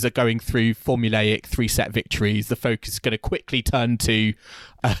players are going through formulaic 3-set victories, the focus is going to quickly turn to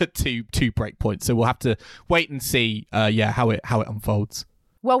break points. So we'll have to wait and see how it unfolds.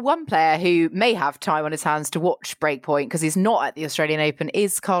 Well, one player who may have time on his hands to watch Breakpoint because he's not at the Australian Open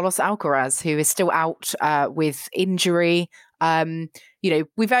is Carlos Alcaraz, who is still out with injury.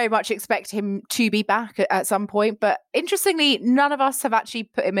 We very much expect him to be back at some point. But interestingly, none of us have actually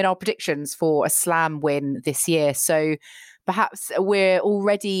put him in our predictions for a slam win this year. So perhaps we're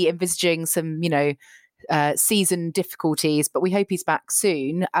already envisaging some, season difficulties, but we hope he's back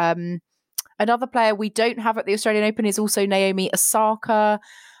soon. Another player we don't have at the Australian Open is also Naomi Osaka,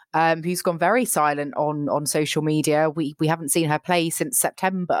 who's gone very silent on social media. We haven't seen her play since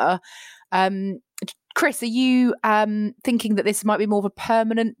September. Chris, are you thinking that this might be more of a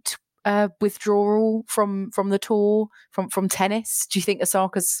permanent withdrawal from the tour, from tennis? Do you think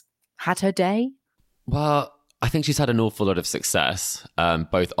Osaka's had her day? Well, I think she's had an awful lot of success,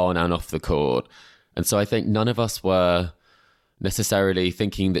 both on and off the court. And so I think none of us were necessarily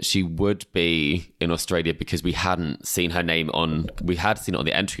thinking that she would be in Australia because we hadn't seen her name we had seen it on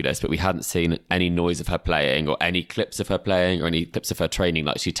the entry list, but we hadn't seen any noise of her playing or any clips of her playing or any clips of her training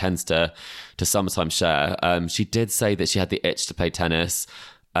like she tends to sometimes share. She did say that she had the itch to play tennis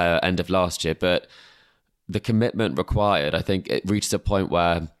end of last year, but the commitment required, I think it reaches a point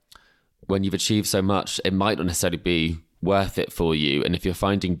where when you've achieved so much, it might not necessarily be worth it for you. And if you're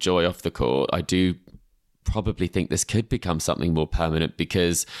finding joy off the court, I do probably think this could become something more permanent,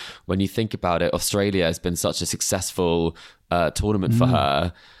 because when you think about it, Australia has been such a successful tournament for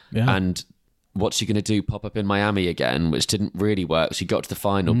her. Yeah. And what's she going to do? Pop up in Miami again, which didn't really work. She got to the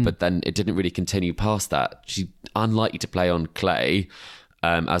final, but then it didn't really continue past that. She's unlikely to play on clay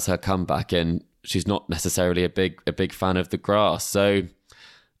as her comeback, and she's not necessarily a big fan of the grass. So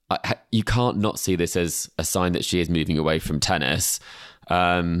you can't not see this as a sign that she is moving away from tennis.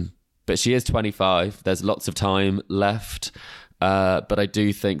 But she is 25. There's lots of time left. But I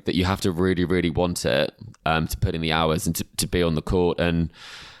do think that you have to really, really want it to put in the hours and to be on the court. And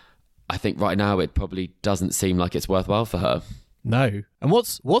I think right now it probably doesn't seem like it's worthwhile for her. No. And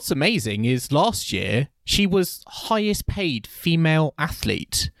what's amazing is last year she was highest paid female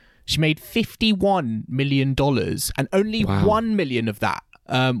athlete. She made $51 million, and only $1 million of that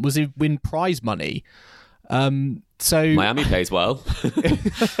was in prize money. So Miami pays well.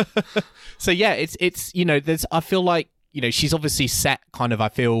 So yeah, it's there's, I feel like, she's obviously set kind of, I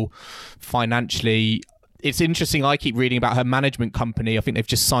feel, financially. It's interesting. I keep reading about her management company. I think they've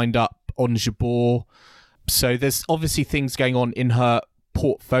just signed up on Jabeur. So there's obviously things going on in her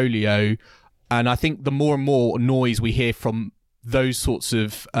portfolio. And I think the more and more noise we hear from those sorts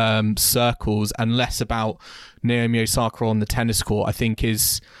of circles and less about Naomi Osaka on the tennis court, I think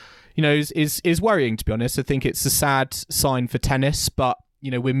is worrying, to be honest. I think it's a sad sign for tennis, but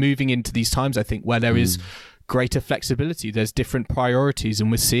we're moving into these times, I think, where there is greater flexibility. There's different priorities,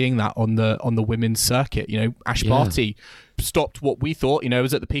 and we're seeing that on the women's circuit. Ash Barty stopped what we thought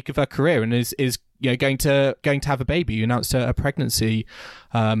was at the peak of her career, and is going to have a baby. You announced a pregnancy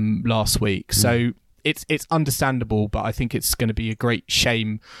last week, so it's understandable, but I think it's going to be a great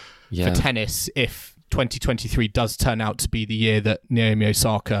shame for tennis if 2023 does turn out to be the year that Naomi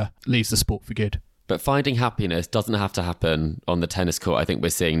Osaka leaves the sport for good. But finding happiness doesn't have to happen on the tennis court. I think we're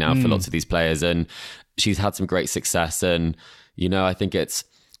seeing now for lots of these players, and she's had some great success, and I think it's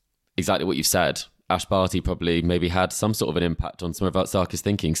exactly what you've said. Ash Barty probably maybe had some sort of an impact on some of Osaka's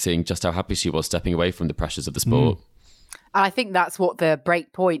thinking, seeing just how happy she was stepping away from the pressures of the sport. And I think that's what the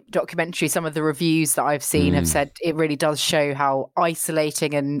Breakpoint documentary, some of the reviews that I've seen have said, it really does show how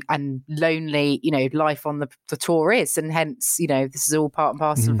isolating and lonely, life on the tour is. And hence, this is all part and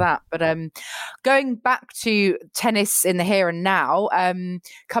parcel of that. But going back to tennis in the here and now,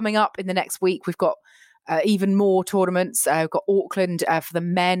 coming up in the next week, we've got even more tournaments. We've got Auckland for the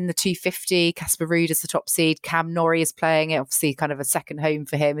men, the 250. Casper Ruud is the top seed. Cam Norrie is playing it. Obviously, kind of a second home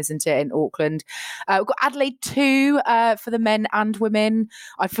for him, isn't it, in Auckland? We've got Adelaide 2 for the men and women.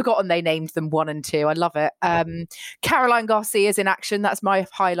 I've forgotten they named them 1 and 2. I love it. Caroline Garcia's in action. That's my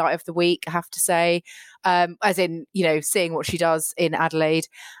highlight of the week, I have to say. As in, seeing what she does in Adelaide.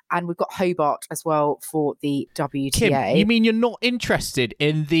 And we've got Hobart as well for the WTA. Kim, you mean you're not interested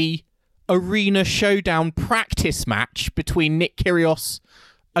in the Arena Showdown practice match between Nick Kyrgios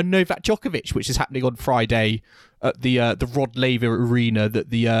and Novak Djokovic, which is happening on Friday at the Rod Laver Arena, that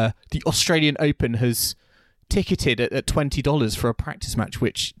the Australian Open has ticketed at $20 for a practice match,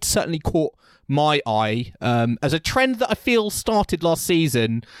 which certainly caught my eye as a trend that I feel started last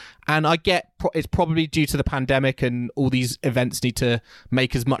season. And I get it's probably due to the pandemic and all these events need to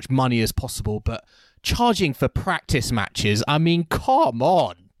make as much money as possible, but charging for practice matches, I mean, come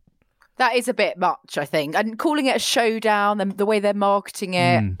on. That is a bit much, I think. And calling it a showdown, the way they're marketing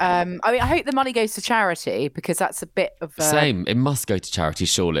it. I hope the money goes to charity, because that's a bit of Same. It must go to charity,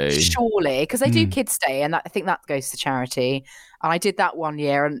 surely. Surely, because they do Kids Day, and I think that goes to charity. And I did that one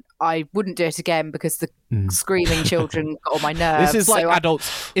year, and I wouldn't do it again because the screaming children got on my nerves. This is like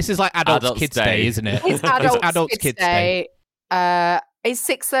adults. This is like adults Kids Day, isn't it? It's adults Kids Day. Is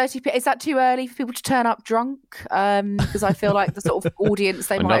 6:30? Is that too early for people to turn up drunk? Because I feel like the sort of audience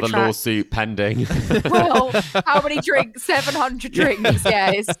they might attract. Another lawsuit pending. Well, how many drinks? 700 drinks.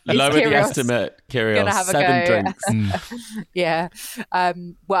 Yeah, is lower the estimate. Kyrgios, 7 drinks. Yeah.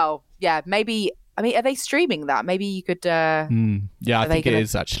 Well, yeah. Maybe. I mean, are they streaming that? Maybe you could. Yeah, I think it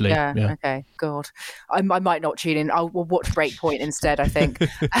is actually. Yeah. Okay. God, I might not tune in. I'll watch Breakpoint instead, I think.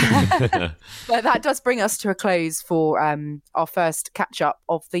 But that does bring us to a close for our first catch up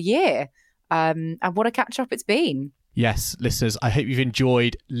of the year. And what a catch up it's been. Yes, listeners, I hope you've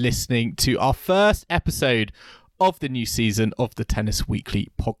enjoyed listening to our first episode of the new season of the Tennis Weekly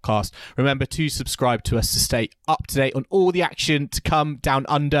podcast. Remember to subscribe to us to stay up to date on all the action to come down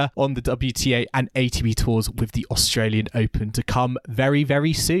under on the WTA and ATP tours, with the Australian Open to come very,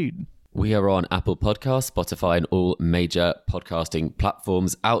 very soon. We are on Apple Podcasts, Spotify, and all major podcasting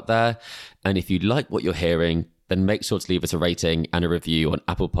platforms out there. And if you like what you're hearing, then make sure to leave us a rating and a review on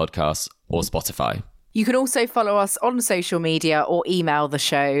Apple Podcasts or Spotify. You can also follow us on social media or email the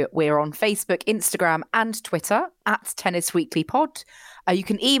show. We're on Facebook, Instagram and Twitter at Tennis Weekly Pod. You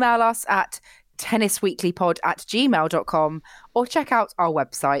can email us at tennisweeklypod@gmail.com or check out our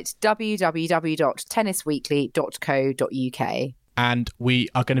website, www.tennisweekly.co.uk. And we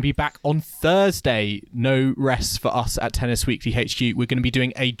are going to be back on Thursday. No rest for us at Tennis Weekly HQ. We're going to be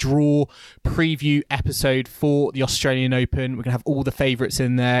doing a draw preview episode for the Australian Open. We're going to have all the favourites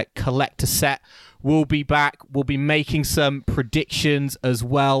in there. Collector set will be back. We'll be making some predictions as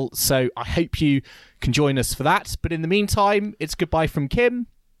well. So I hope you can join us for that. But in the meantime, it's goodbye from Kim.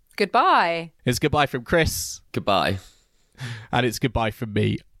 Goodbye. It's goodbye from Chris. Goodbye. And it's goodbye from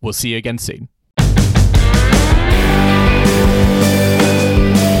me. We'll see you again soon.